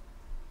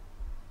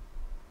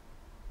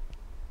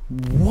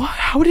 What?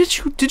 How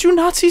did you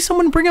not see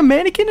someone bring a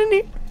mannequin in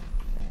here?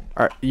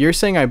 Alright, you're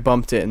saying I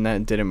bumped it and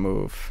that didn't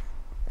move.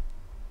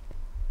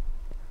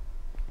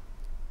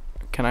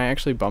 Can I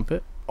actually bump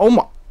it? Oh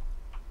my!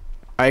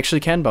 I actually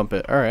can bump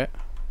it. Alright.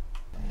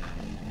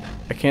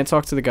 I can't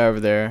talk to the guy over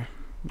there.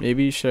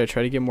 Maybe should I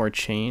try to get more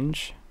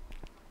change?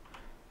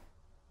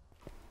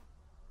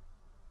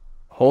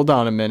 Hold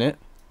on a minute.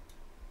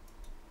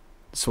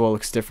 This wall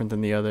looks different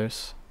than the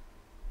others.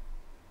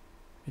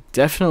 It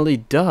definitely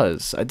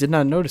does. I did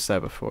not notice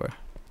that before.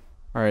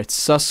 Alright,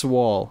 sus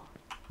wall.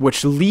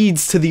 Which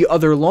leads to the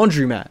other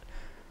laundromat.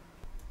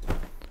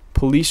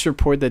 Police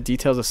report that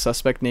details a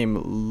suspect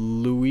named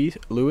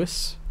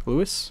Lewis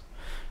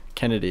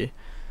Kennedy.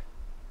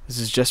 This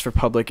is just for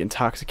public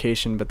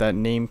intoxication, but that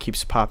name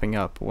keeps popping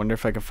up. Wonder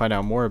if I can find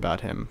out more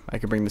about him. I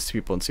could bring this to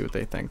people and see what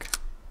they think.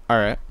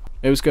 Alright.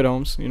 It was good,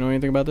 Holmes. You know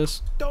anything about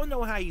this? Don't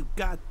know how you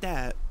got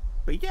that,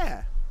 but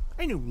yeah,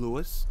 I knew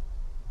Lewis.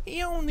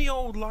 He owned the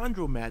old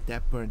laundromat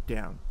that burnt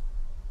down.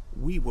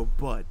 We were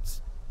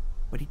buds,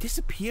 but he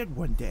disappeared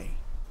one day.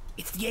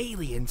 It's the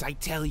aliens, I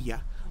tell ya.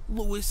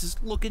 Lewis is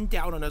looking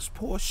down on us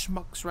poor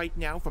schmucks right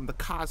now from the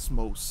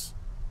cosmos.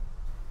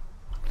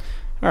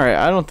 Alright,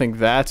 I don't think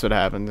that's what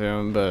happened to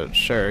him, but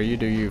sure, you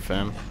do you,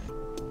 fam.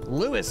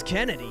 Lewis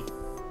Kennedy?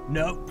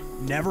 Nope,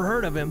 never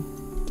heard of him.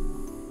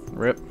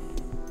 Rip.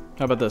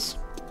 How about this?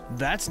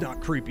 That's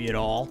not creepy at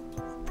all.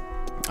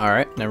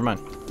 Alright, never mind.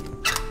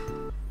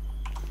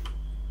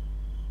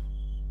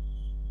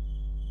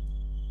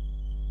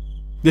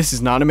 This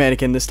is not a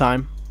mannequin this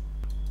time.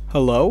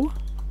 Hello?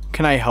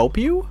 Can I help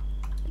you?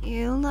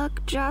 You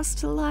look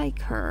just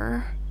like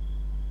her.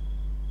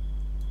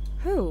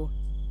 Who?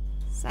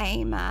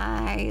 Same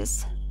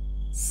eyes,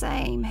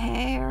 same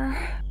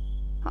hair.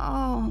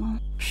 Oh,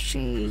 she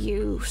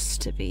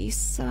used to be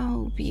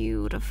so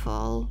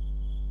beautiful.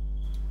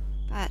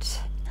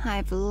 But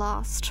I've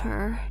lost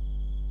her.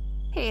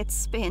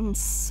 It's been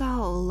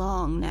so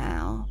long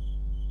now,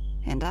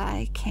 and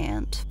I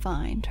can't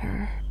find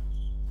her.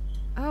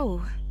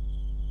 Oh.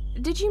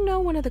 Did you know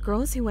one of the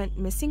girls who went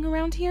missing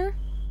around here?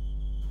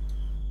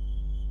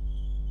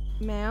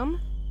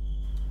 Ma'am?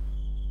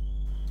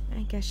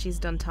 I guess she's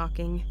done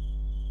talking.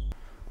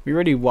 We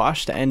already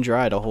washed and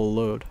dried a whole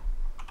load.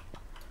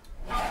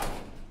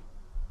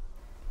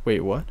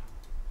 Wait, what?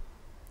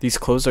 These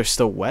clothes are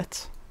still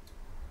wet?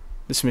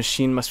 This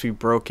machine must be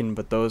broken,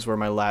 but those were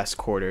my last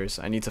quarters.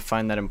 I need to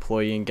find that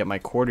employee and get my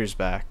quarters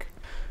back.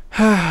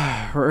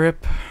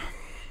 Rip.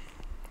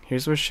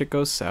 Here's where shit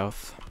goes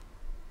south.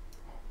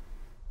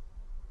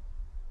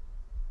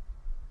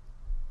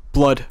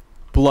 Blood.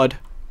 Blood.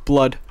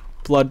 Blood.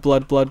 Blood,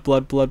 blood, blood,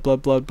 blood, blood,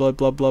 blood, blood, blood,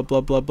 blood, blood,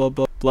 blood, blood, blood,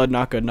 blood, blood,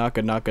 not good, not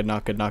good, not good,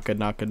 not good, not good,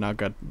 not good, not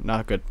good,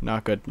 not good,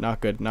 not good, not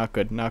good, not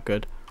good, not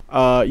good.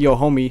 Yo,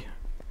 homie,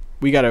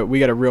 we got a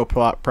real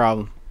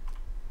problem.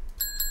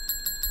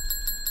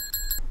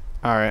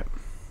 Alright.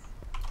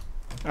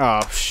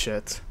 Oh,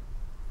 shit.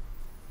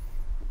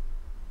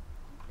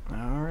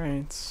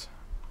 Alright.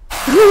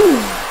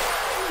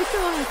 Oh my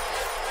god!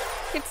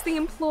 It's the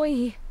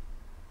employee.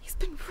 He's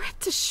been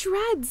ripped to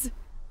shreds.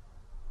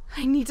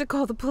 I need to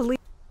call the police.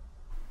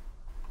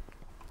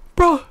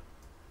 Bro!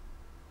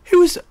 He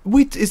was...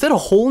 Wait, is that a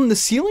hole in the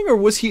ceiling? Or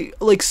was he,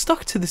 like,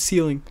 stuck to the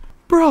ceiling?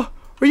 Bro,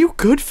 are you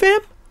good,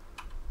 fam?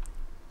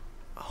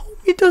 Oh,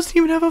 he doesn't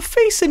even have a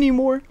face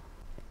anymore.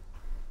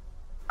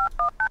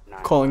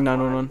 Calling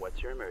 911.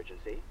 What's your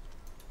emergency?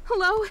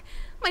 Hello?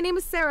 My name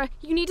is Sarah.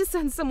 You need to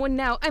send someone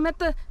now. I'm at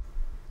the...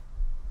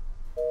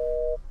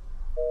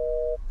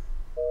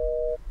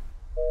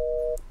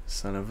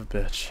 Son of a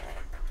bitch.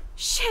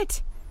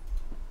 Shit!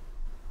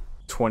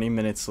 20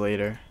 minutes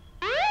later.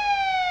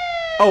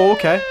 Oh,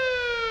 okay.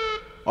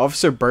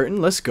 Officer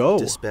Burton, let's go.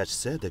 Dispatch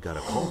said they got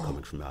a call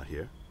coming from out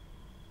here.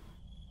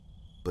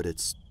 But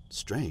it's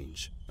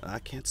strange. I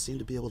can't seem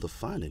to be able to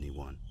find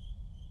anyone.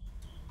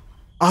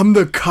 I'm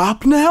the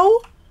cop now?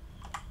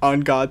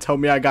 On God, tell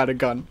me I got a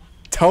gun.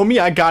 Tell me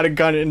I got a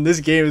gun and this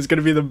game is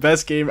gonna be the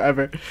best game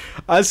ever.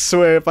 I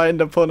swear if I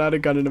end up pulling out a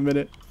gun in a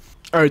minute.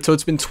 Alright, so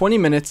it's been 20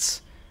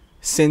 minutes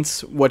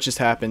since what just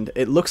happened.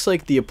 It looks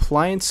like the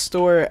appliance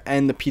store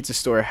and the pizza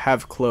store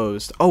have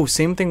closed. Oh,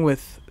 same thing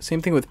with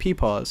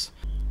Peepaw's.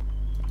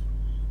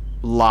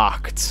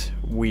 Locked.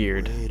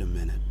 Weird. Wait a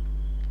minute.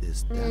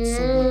 Is that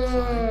someone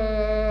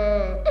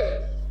crying?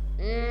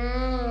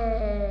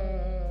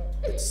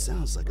 It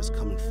sounds like it's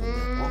coming from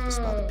that office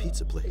by the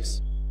pizza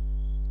place.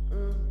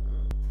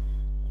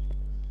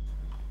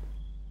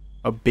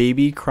 A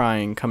baby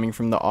crying coming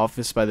from the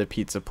office by the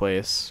pizza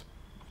place.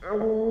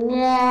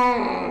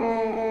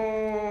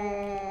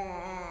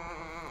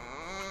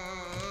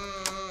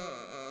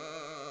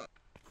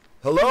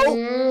 Hello?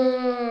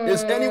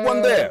 Is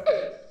anyone there?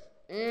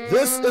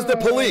 This is the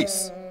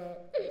police.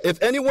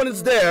 If anyone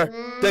is there,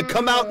 then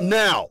come out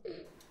now.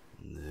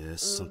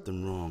 There's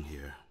something wrong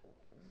here.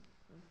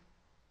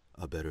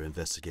 I better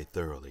investigate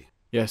thoroughly.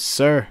 Yes,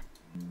 sir.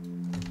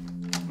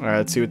 Alright,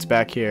 let's see what's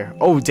back here.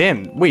 Oh,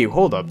 damn. Wait,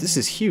 hold up. This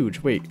is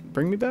huge. Wait,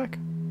 bring me back?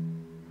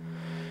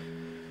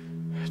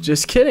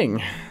 Just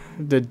kidding.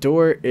 The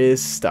door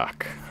is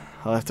stuck.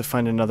 I'll have to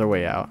find another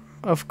way out.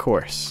 Of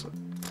course.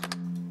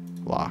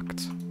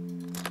 Locked.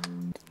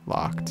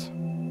 Locked.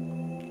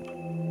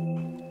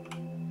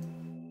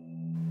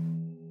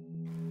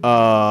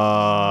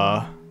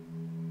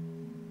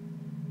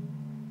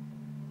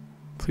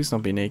 Please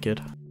don't be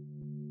naked.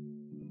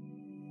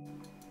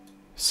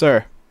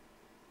 Sir.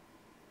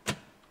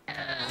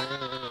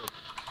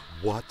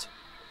 What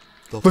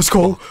the Let's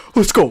go.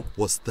 Let's go.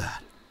 Was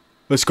that?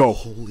 Let's go.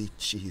 Holy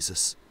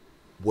Jesus.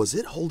 Was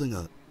it holding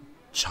a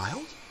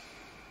child?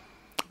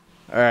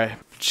 Alright,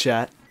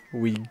 chat.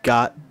 We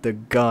got the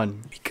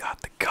gun. We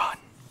got the gun.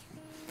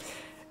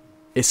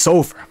 It's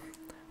over.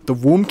 The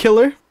womb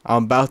killer,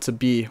 I'm about to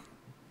be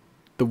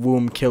the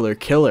womb killer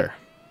killer.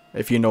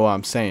 If you know what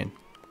I'm saying.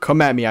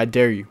 Come at me, I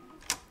dare you.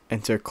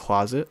 Enter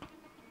closet.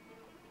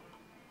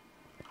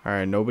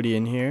 Alright, nobody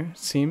in here,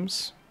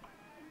 seems.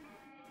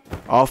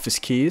 Office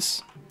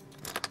keys.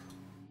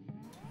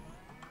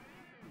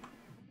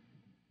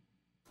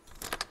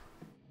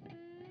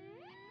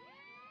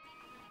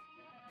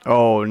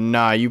 Oh,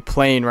 nah, you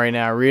playing right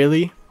now,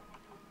 really?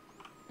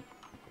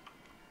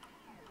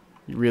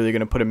 You really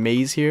gonna put a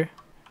maze here?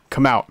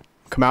 Come out.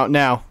 Come out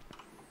now.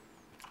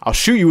 I'll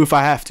shoot you if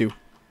I have to.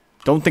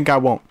 Don't think I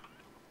won't.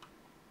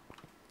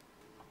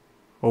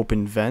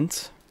 Open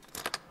vent.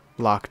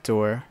 Locked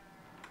door.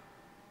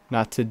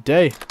 Not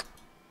today.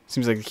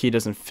 Seems like the key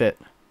doesn't fit.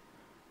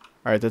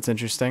 Alright, that's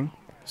interesting.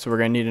 So we're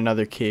gonna need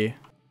another key.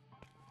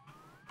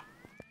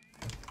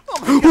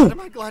 Oh my god,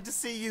 am I glad to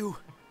see you.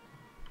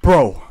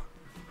 Bro.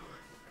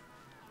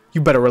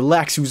 You better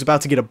relax. He was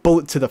about to get a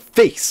bullet to the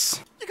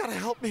face. You gotta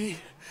help me.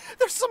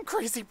 There's some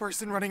crazy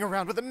person running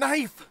around with a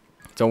knife.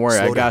 Don't worry,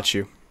 Slow I got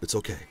down. you. It's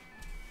okay.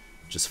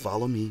 Just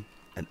follow me,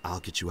 and I'll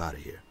get you out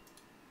of here.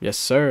 Yes,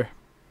 sir.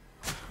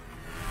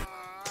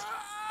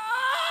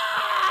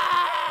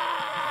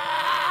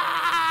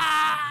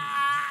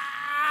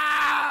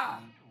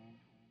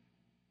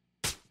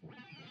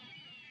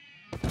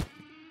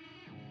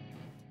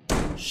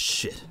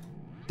 Shit.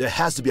 There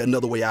has to be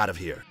another way out of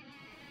here.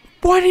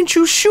 Why didn't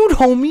you shoot,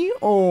 homie?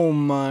 Oh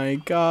my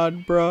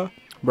god, bruh.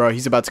 Bro,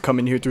 he's about to come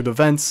in here through the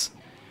vents.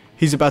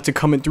 He's about to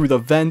come in through the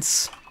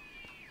vents.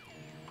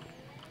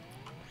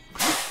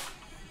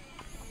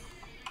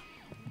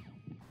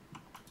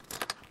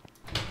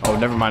 Oh,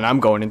 never mind. I'm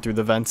going in through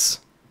the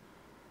vents.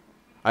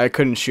 I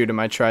couldn't shoot him.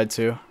 I tried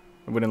to.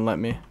 It wouldn't let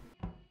me.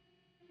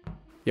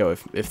 Yo,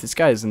 if this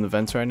guy is in the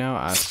vents right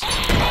now,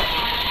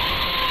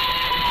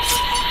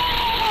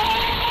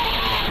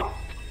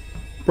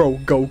 Bro,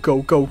 go,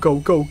 go, go, go,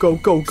 go, go,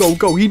 go, go,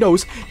 go. He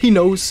knows. He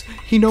knows.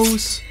 He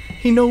knows.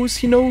 He knows.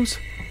 He knows.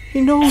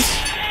 He knows.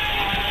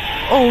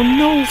 Oh,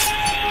 no.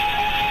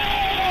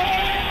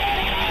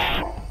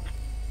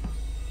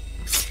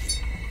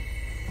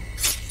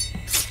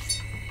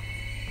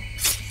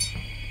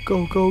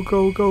 Go, go,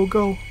 go, go,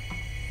 go.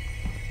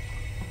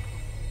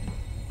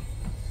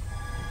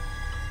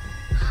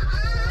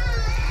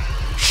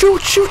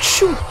 Shoot, shoot,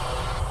 shoot!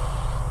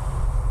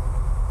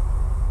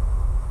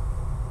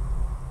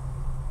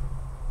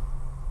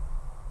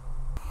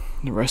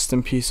 Rest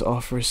in peace,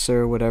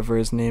 officer, whatever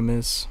his name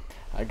is.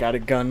 I got a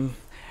gun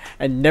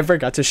and never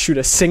got to shoot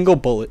a single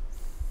bullet.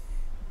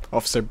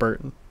 Officer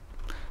Burton.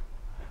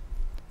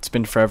 It's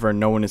been forever and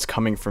no one is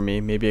coming for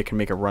me. Maybe I can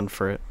make a run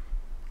for it.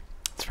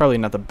 It's probably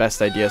not the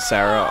best idea,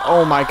 Sarah.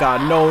 Oh my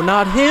god, no,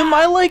 not him!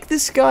 I like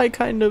this guy,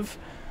 kind of.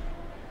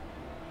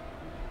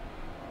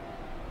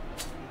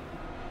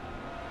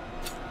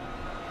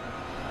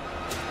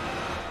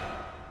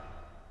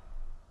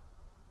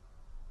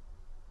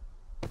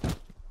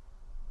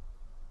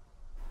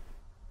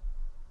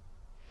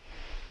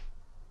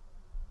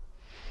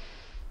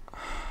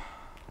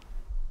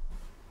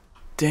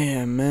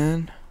 Damn,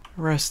 man.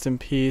 Rest in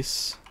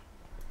peace.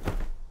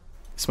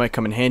 This might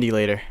come in handy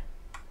later.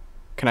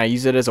 Can I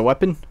use it as a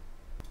weapon?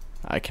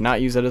 I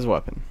cannot use it as a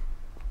weapon.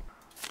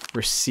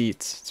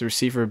 Receipts. It's a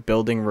receipt for a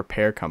building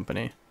repair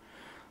company.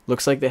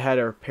 Looks like they had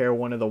to repair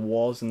one of the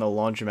walls in the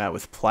laundromat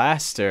with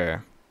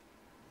plaster.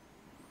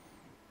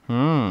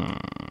 Yeah,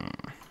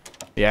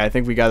 I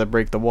think we gotta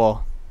break the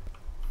wall.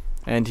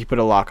 And he put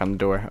a lock on the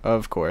door,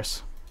 of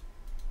course.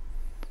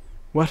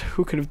 What?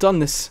 Who could have done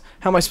this?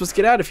 How am I supposed to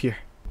get out of here?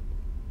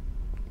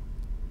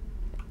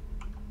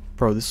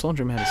 Bro, this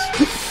laundromat is...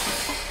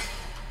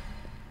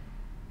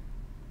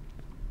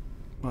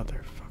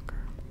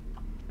 Motherfucker.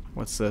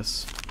 What's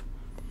this?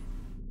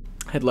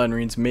 Headline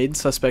reads, main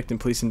suspect in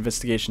police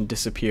investigation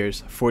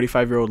disappears.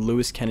 45-year-old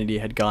Lewis Kennedy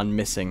had gone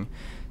missing.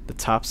 The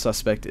top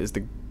suspect is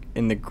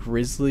in the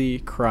grisly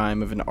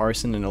crime of an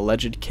arson and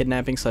alleged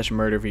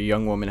kidnapping/murder of a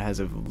young woman has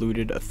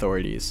eluded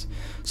authorities.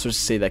 Sources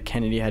say that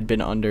Kennedy had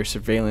been under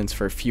surveillance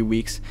for a few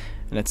weeks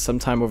and at some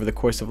time over the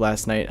course of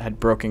last night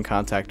had broken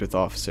contact with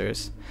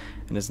officers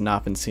and has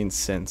not been seen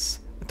since.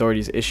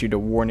 Authorities issued a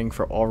warning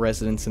for all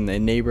residents in the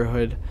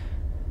neighborhood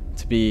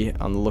to be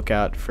on the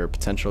lookout for a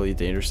potentially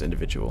dangerous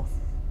individual.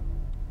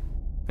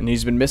 And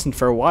he's been missing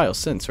for a while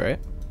since, right?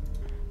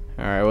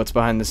 Alright, what's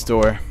behind this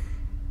door?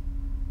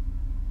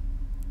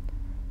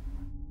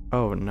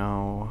 Oh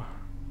no.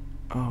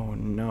 Oh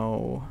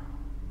no.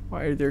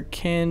 Why are there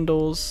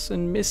candles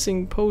and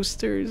missing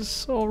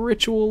posters? All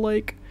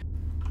ritual-like.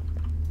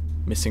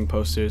 Missing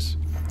posters.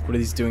 What are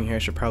these doing here? I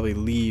should probably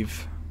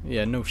leave.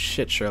 Yeah, no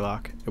shit,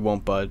 Sherlock. It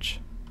won't budge.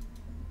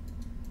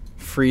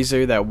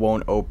 Freezer that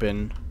won't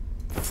open.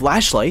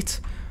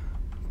 Flashlight?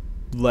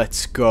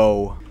 Let's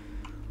go.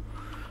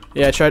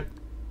 Yeah, I tried.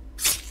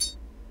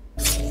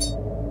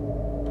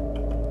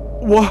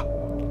 What?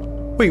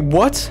 Wait,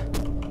 what?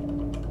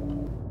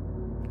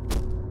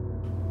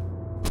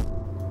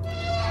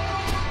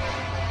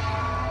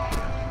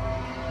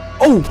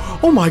 Oh!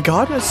 Oh my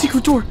god! A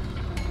secret door!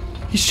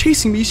 He's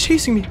chasing me! He's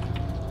chasing me!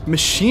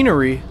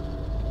 Machinery?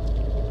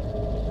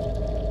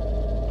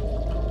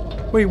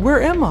 Wait,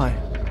 where am I?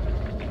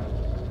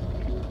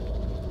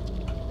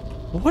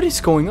 What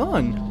is going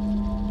on?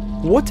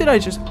 What did I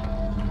just...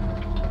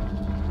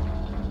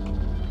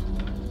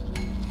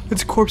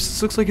 It's a corpse.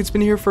 This looks like it's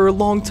been here for a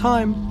long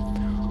time.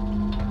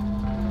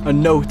 A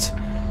note.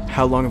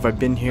 How long have I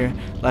been here?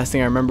 Last thing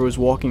I remember was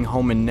walking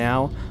home and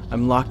now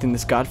I'm locked in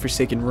this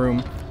godforsaken room.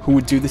 Who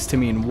would do this to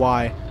me and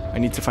why? I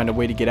need to find a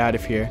way to get out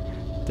of here.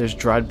 There's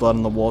dried blood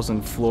on the walls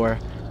and floor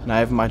and I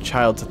have my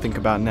child to think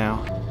about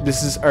now.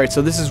 This is... Alright,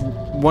 so this is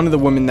one of the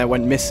women that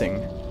went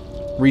missing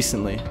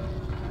recently.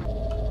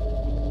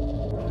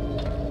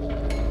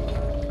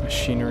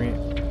 Machinery.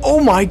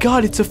 Oh my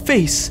god, it's a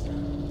face!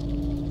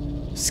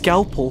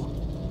 Scalpel.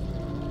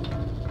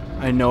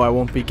 I know I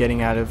won't be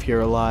getting out of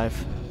here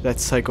alive. That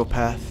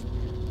psychopath.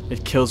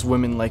 It kills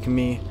women like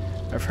me.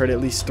 I've heard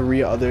at least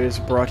 3 others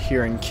brought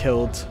here and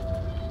killed.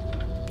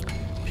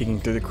 Peeking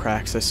through the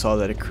cracks, I saw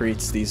that it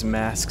creates these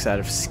masks out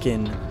of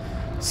skin.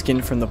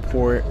 Skin from the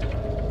poor.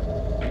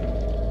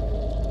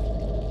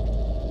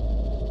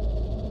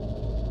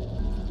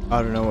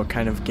 I don't know what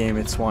kind of game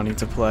it's wanting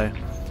to play.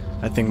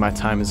 I think my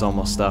time is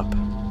almost up.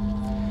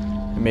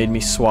 It made me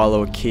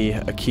swallow a key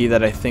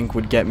that I think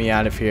would get me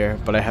out of here,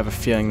 but I have a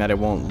feeling that it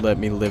won't let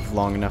me live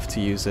long enough to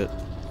use it.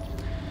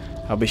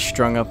 I'll be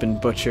strung up and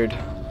butchered,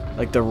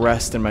 like the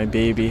rest and my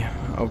baby.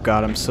 Oh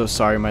god, I'm so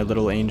sorry, my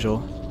little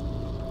angel.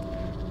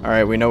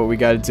 Alright, we know what we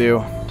gotta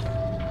do.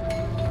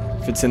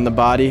 If it's in the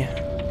body,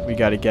 we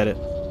gotta get it.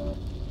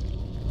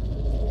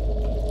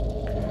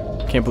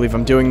 Can't believe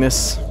I'm doing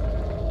this.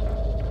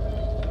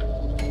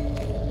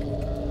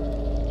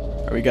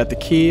 Alright, we got the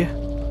key.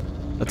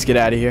 Let's get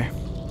out of here.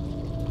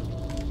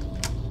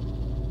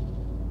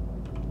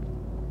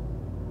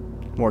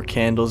 More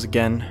candles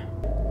again.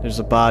 There's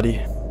a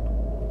body.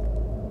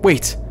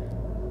 Wait.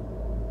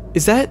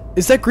 Is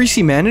that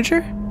Greasy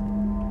Manager?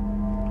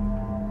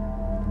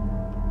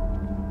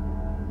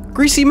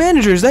 Greasy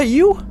Manager, is that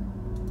you?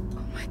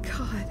 Oh my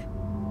god.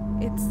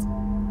 It's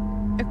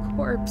a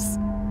corpse.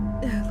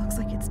 It looks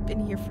like it's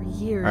been here for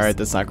years. Alright,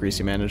 that's not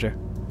Greasy Manager.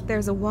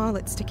 There's a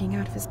wallet sticking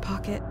out of his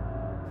pocket.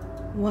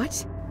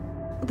 What?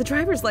 The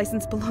driver's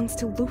license belongs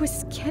to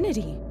Lewis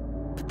Kennedy.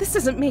 But this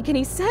doesn't make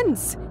any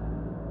sense.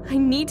 I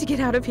need to get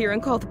out of here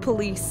and call the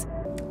police.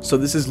 So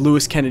this is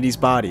Lewis Kennedy's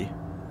body.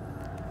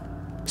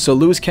 So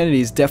Lewis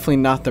Kennedy is definitely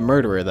not the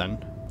murderer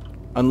then.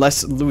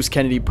 Unless Lewis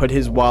Kennedy put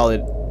his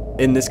wallet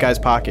in this guy's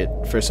pocket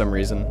for some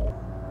reason.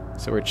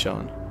 So we're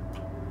chilling.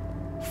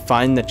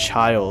 Find the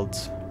child.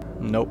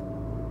 Nope.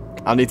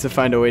 I'll need to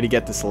find a way to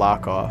get this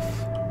lock off.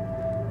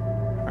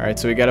 Alright,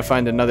 so we gotta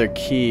find another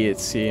key, it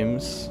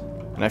seems.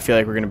 And I feel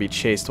like we're gonna be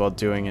chased while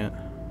doing it.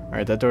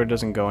 Alright, that door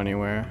doesn't go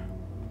anywhere.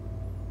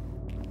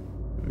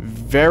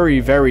 Very,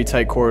 very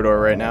tight corridor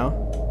right now.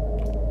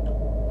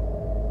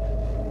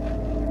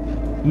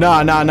 Nah.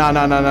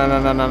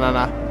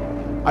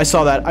 I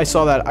saw that.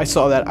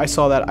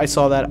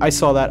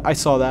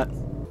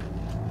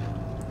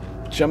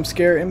 Jump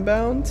scare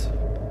inbound?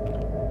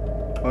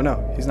 Oh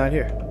no, he's not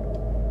here.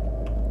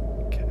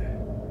 Okay.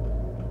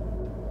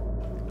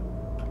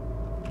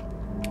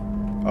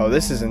 Oh,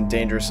 this isn't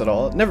dangerous at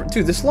all.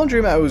 Dude, this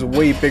laundromat was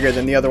way bigger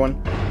than the other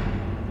one.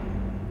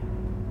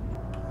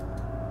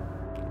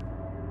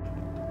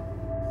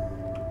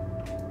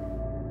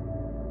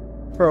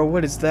 Bro,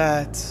 what is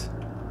that?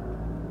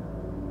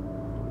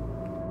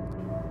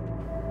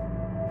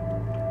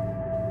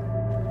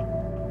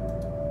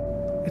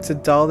 It's a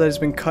doll that has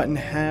been cut in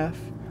half.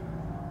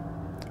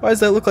 Why does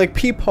that look like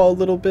Peepaw a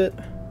little bit?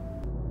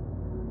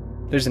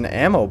 There's an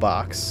ammo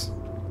box.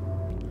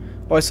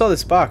 Oh, I saw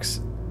this box,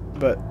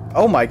 but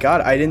oh my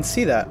god, I didn't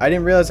see that. I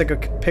didn't realize I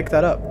could pick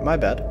that up. My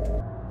bad.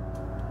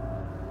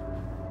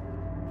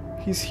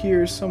 He's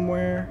here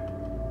somewhere.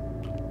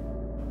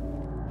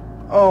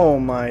 Oh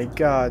my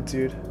god,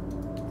 dude.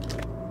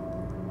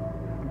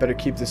 I better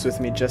keep this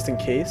with me just in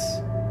case.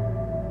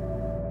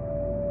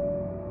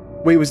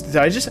 Wait, did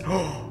I just...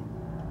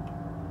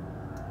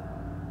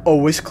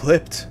 Oh, it's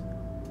clipped.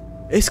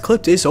 It's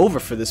clipped. It's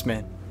over for this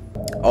man.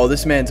 Oh,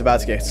 this man's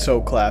about to get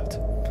so clapped.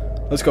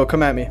 Let's go.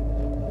 Come at me.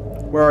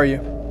 Where are you?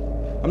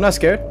 I'm not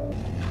scared.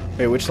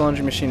 Wait, which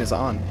laundry machine is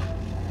on?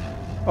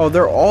 Oh,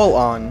 they're all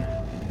on.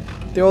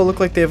 They all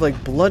look like they have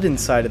like blood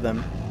inside of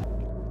them.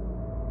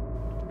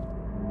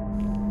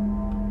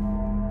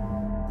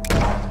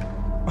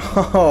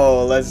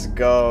 Oh, let's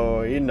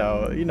go. You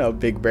know,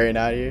 big brain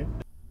out here.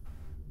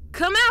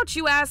 Come out,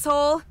 you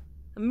asshole.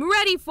 I'm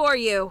ready for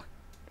you.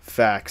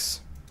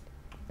 Facts.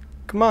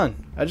 Come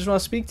on. I just want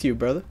to speak to you,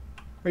 brother.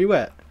 Where you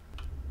at?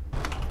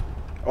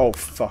 Oh,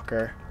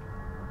 fucker.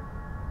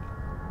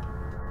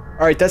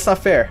 Alright, that's not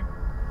fair.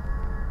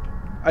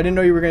 I didn't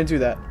know you were going to do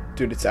that.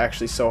 Dude, it's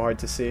actually so hard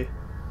to see.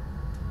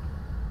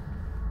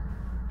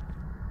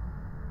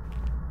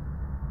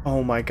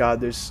 Oh my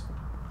god, there's...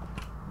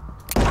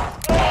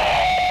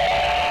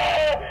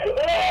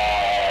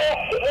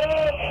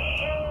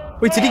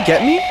 Wait, did he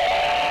get me?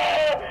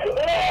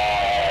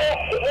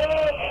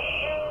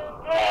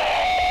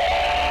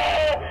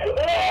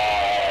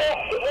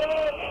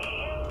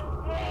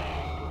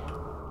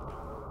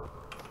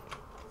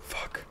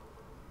 Fuck.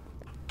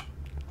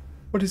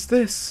 What is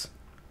this?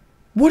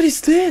 What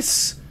is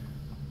this?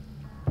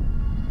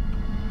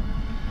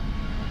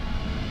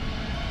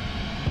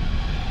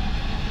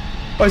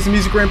 Why is the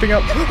music ramping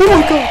up? Oh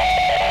my god!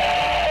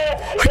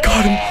 I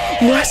got him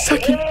last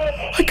second!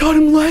 I got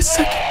him last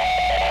second!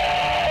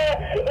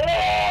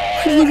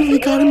 I literally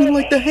got him in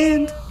like the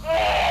hand.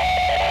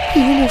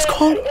 He almost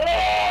caught him.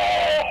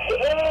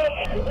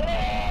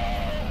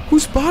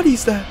 Whose body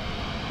is that?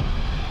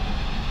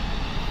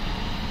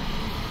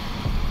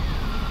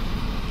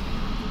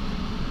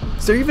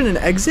 Is there even an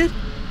exit?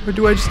 Or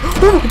do I just...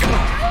 Oh my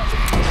god!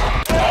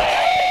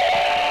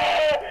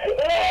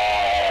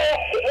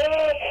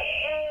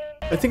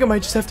 I think I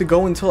might just have to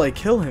go until I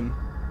kill him.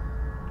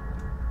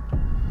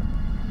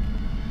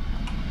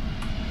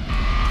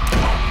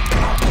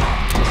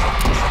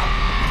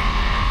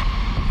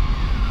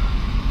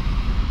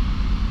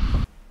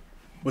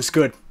 What's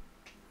good?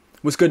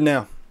 What's good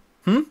now?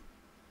 You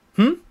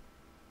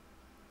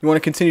want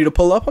to continue to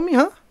pull up on me,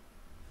 huh?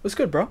 What's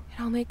good, bro?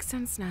 It all makes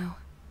sense now.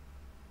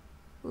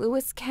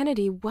 Lewis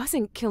Kennedy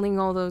wasn't killing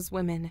all those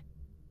women.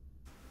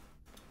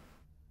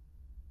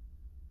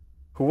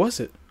 Who was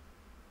it?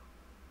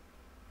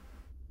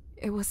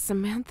 It was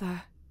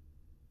Samantha.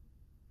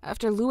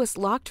 After Lewis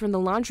locked her in the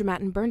laundromat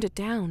and burned it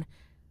down,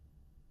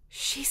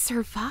 she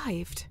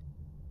survived.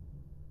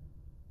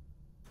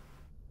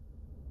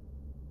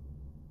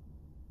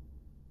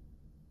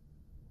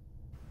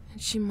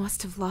 And she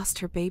must have lost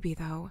her baby,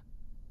 though.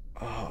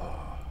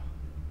 Oh.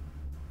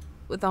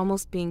 With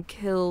almost being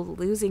killed,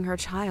 losing her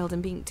child,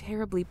 and being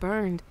terribly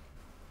burned,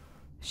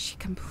 she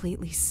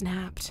completely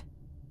snapped.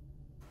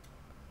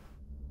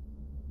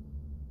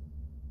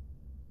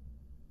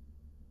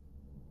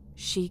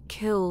 She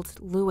killed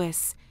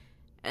Lewis,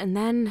 and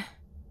then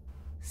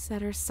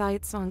set her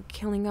sights on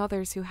killing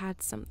others who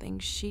had something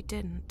she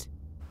didn't.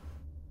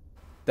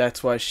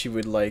 That's why she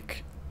would,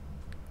 like,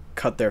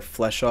 cut their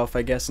flesh off,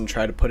 I guess, and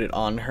try to put it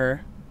on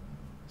her,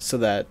 so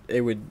that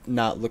it would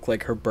not look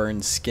like her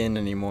burned skin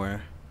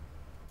anymore.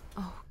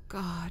 Oh,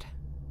 God.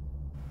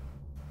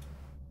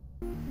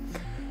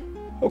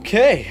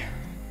 Okay.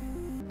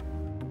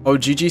 Oh,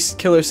 Gigi's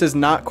killer says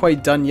not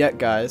quite done yet,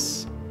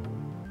 guys.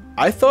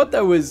 I thought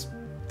that was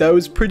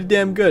pretty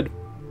damn good.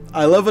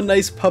 I love a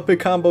nice puppet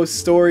combo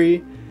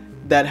story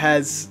that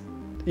has,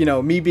 you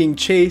know, me being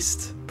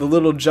chased, the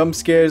little jump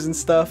scares and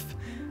stuff.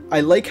 I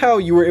like how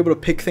you were able to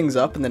pick things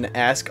up and then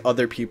ask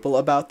other people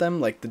about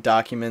them, like the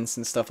documents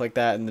and stuff like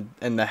that,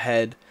 and the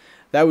head.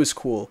 That was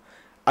cool.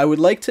 I would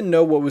like to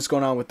know what was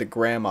going on with the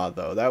grandma,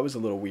 though. That was a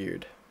little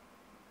weird.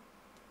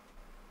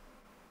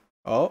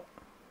 Oh,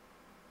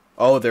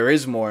 there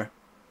is more.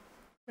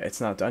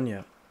 It's not done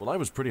yet. Well, I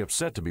was pretty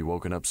upset to be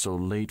woken up so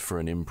late for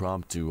an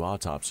impromptu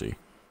autopsy.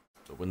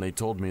 But when they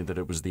told me that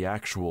it was the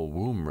actual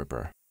womb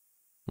ripper,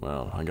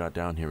 well, I got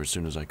down here as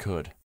soon as I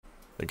could.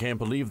 I can't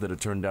believe that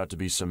it turned out to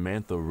be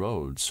Samantha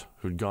Rhodes,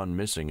 who'd gone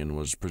missing and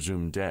was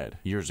presumed dead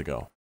years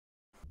ago.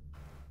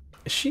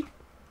 Is she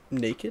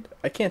naked?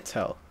 I can't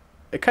tell.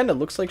 It kind of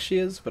looks like she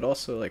is, but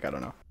also, like, I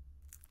don't know.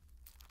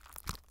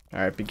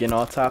 Alright, begin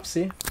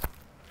autopsy.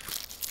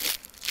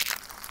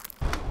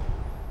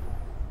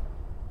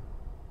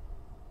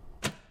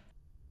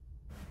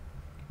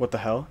 What the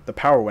hell? The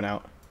power went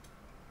out.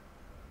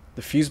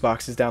 The fuse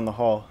box is down the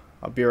hall.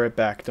 I'll be right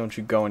back. Don't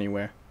you go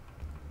anywhere.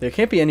 There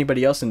can't be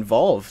anybody else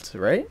involved,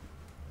 right?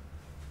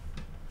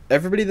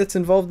 Everybody that's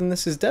involved in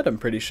this is dead, I'm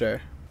pretty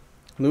sure.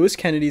 Lewis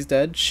Kennedy's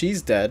dead.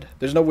 She's dead.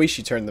 There's no way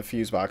she turned the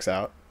fuse box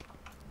out.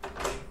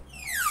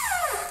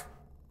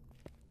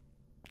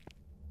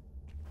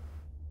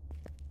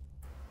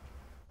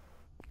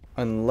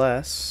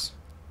 Unless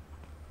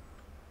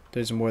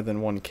there's more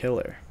than one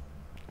killer.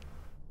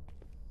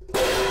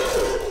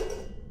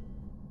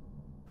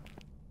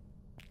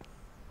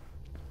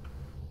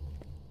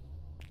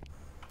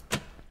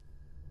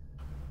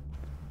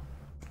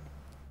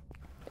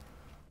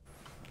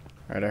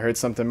 Alright, I heard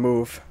something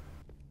move.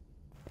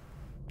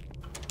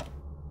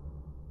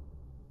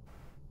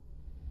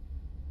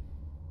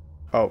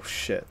 Oh,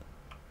 shit.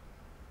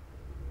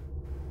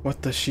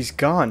 What the? She's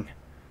gone.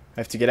 I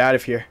have to get out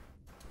of here.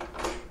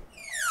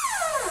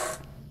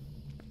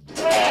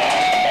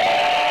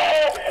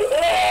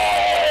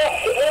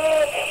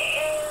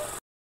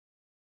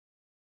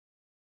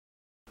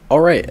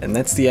 Alright, and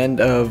that's the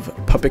end of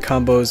Puppet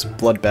Combo's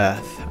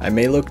Bloodbath. I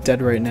may look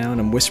dead right now and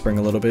I'm whispering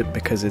a little bit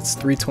because it's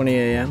 3:20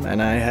 AM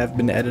and I have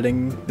been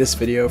editing this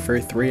video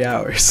for 3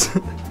 hours.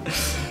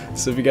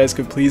 So if you guys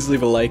could please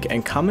leave a like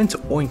and comment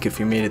oink if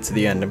you made it to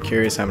the end. I'm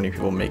curious how many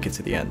people make it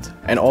to the end.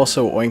 And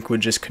also oink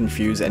would just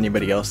confuse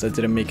anybody else that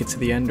didn't make it to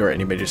the end or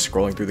anybody just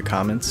scrolling through the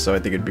comments, so I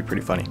think it'd be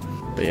pretty funny.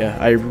 But yeah,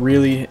 I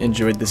really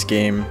enjoyed this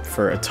game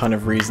for a ton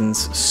of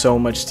reasons. So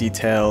much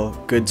detail,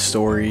 good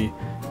story,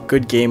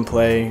 good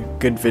gameplay,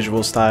 good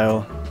visual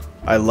style.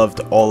 I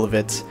loved all of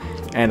it,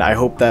 and I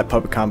hope that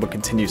Puppet Combo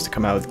continues to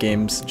come out with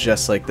games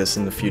just like this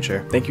in the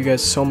future. Thank you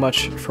guys so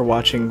much for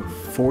watching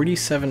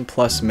 47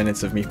 plus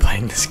minutes of me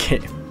playing this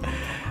game.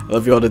 I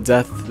love you all to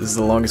death. This is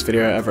the longest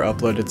video I ever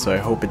uploaded, so I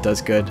hope it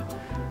does good,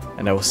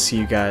 and I will see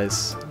you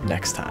guys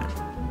next time.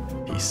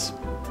 Peace.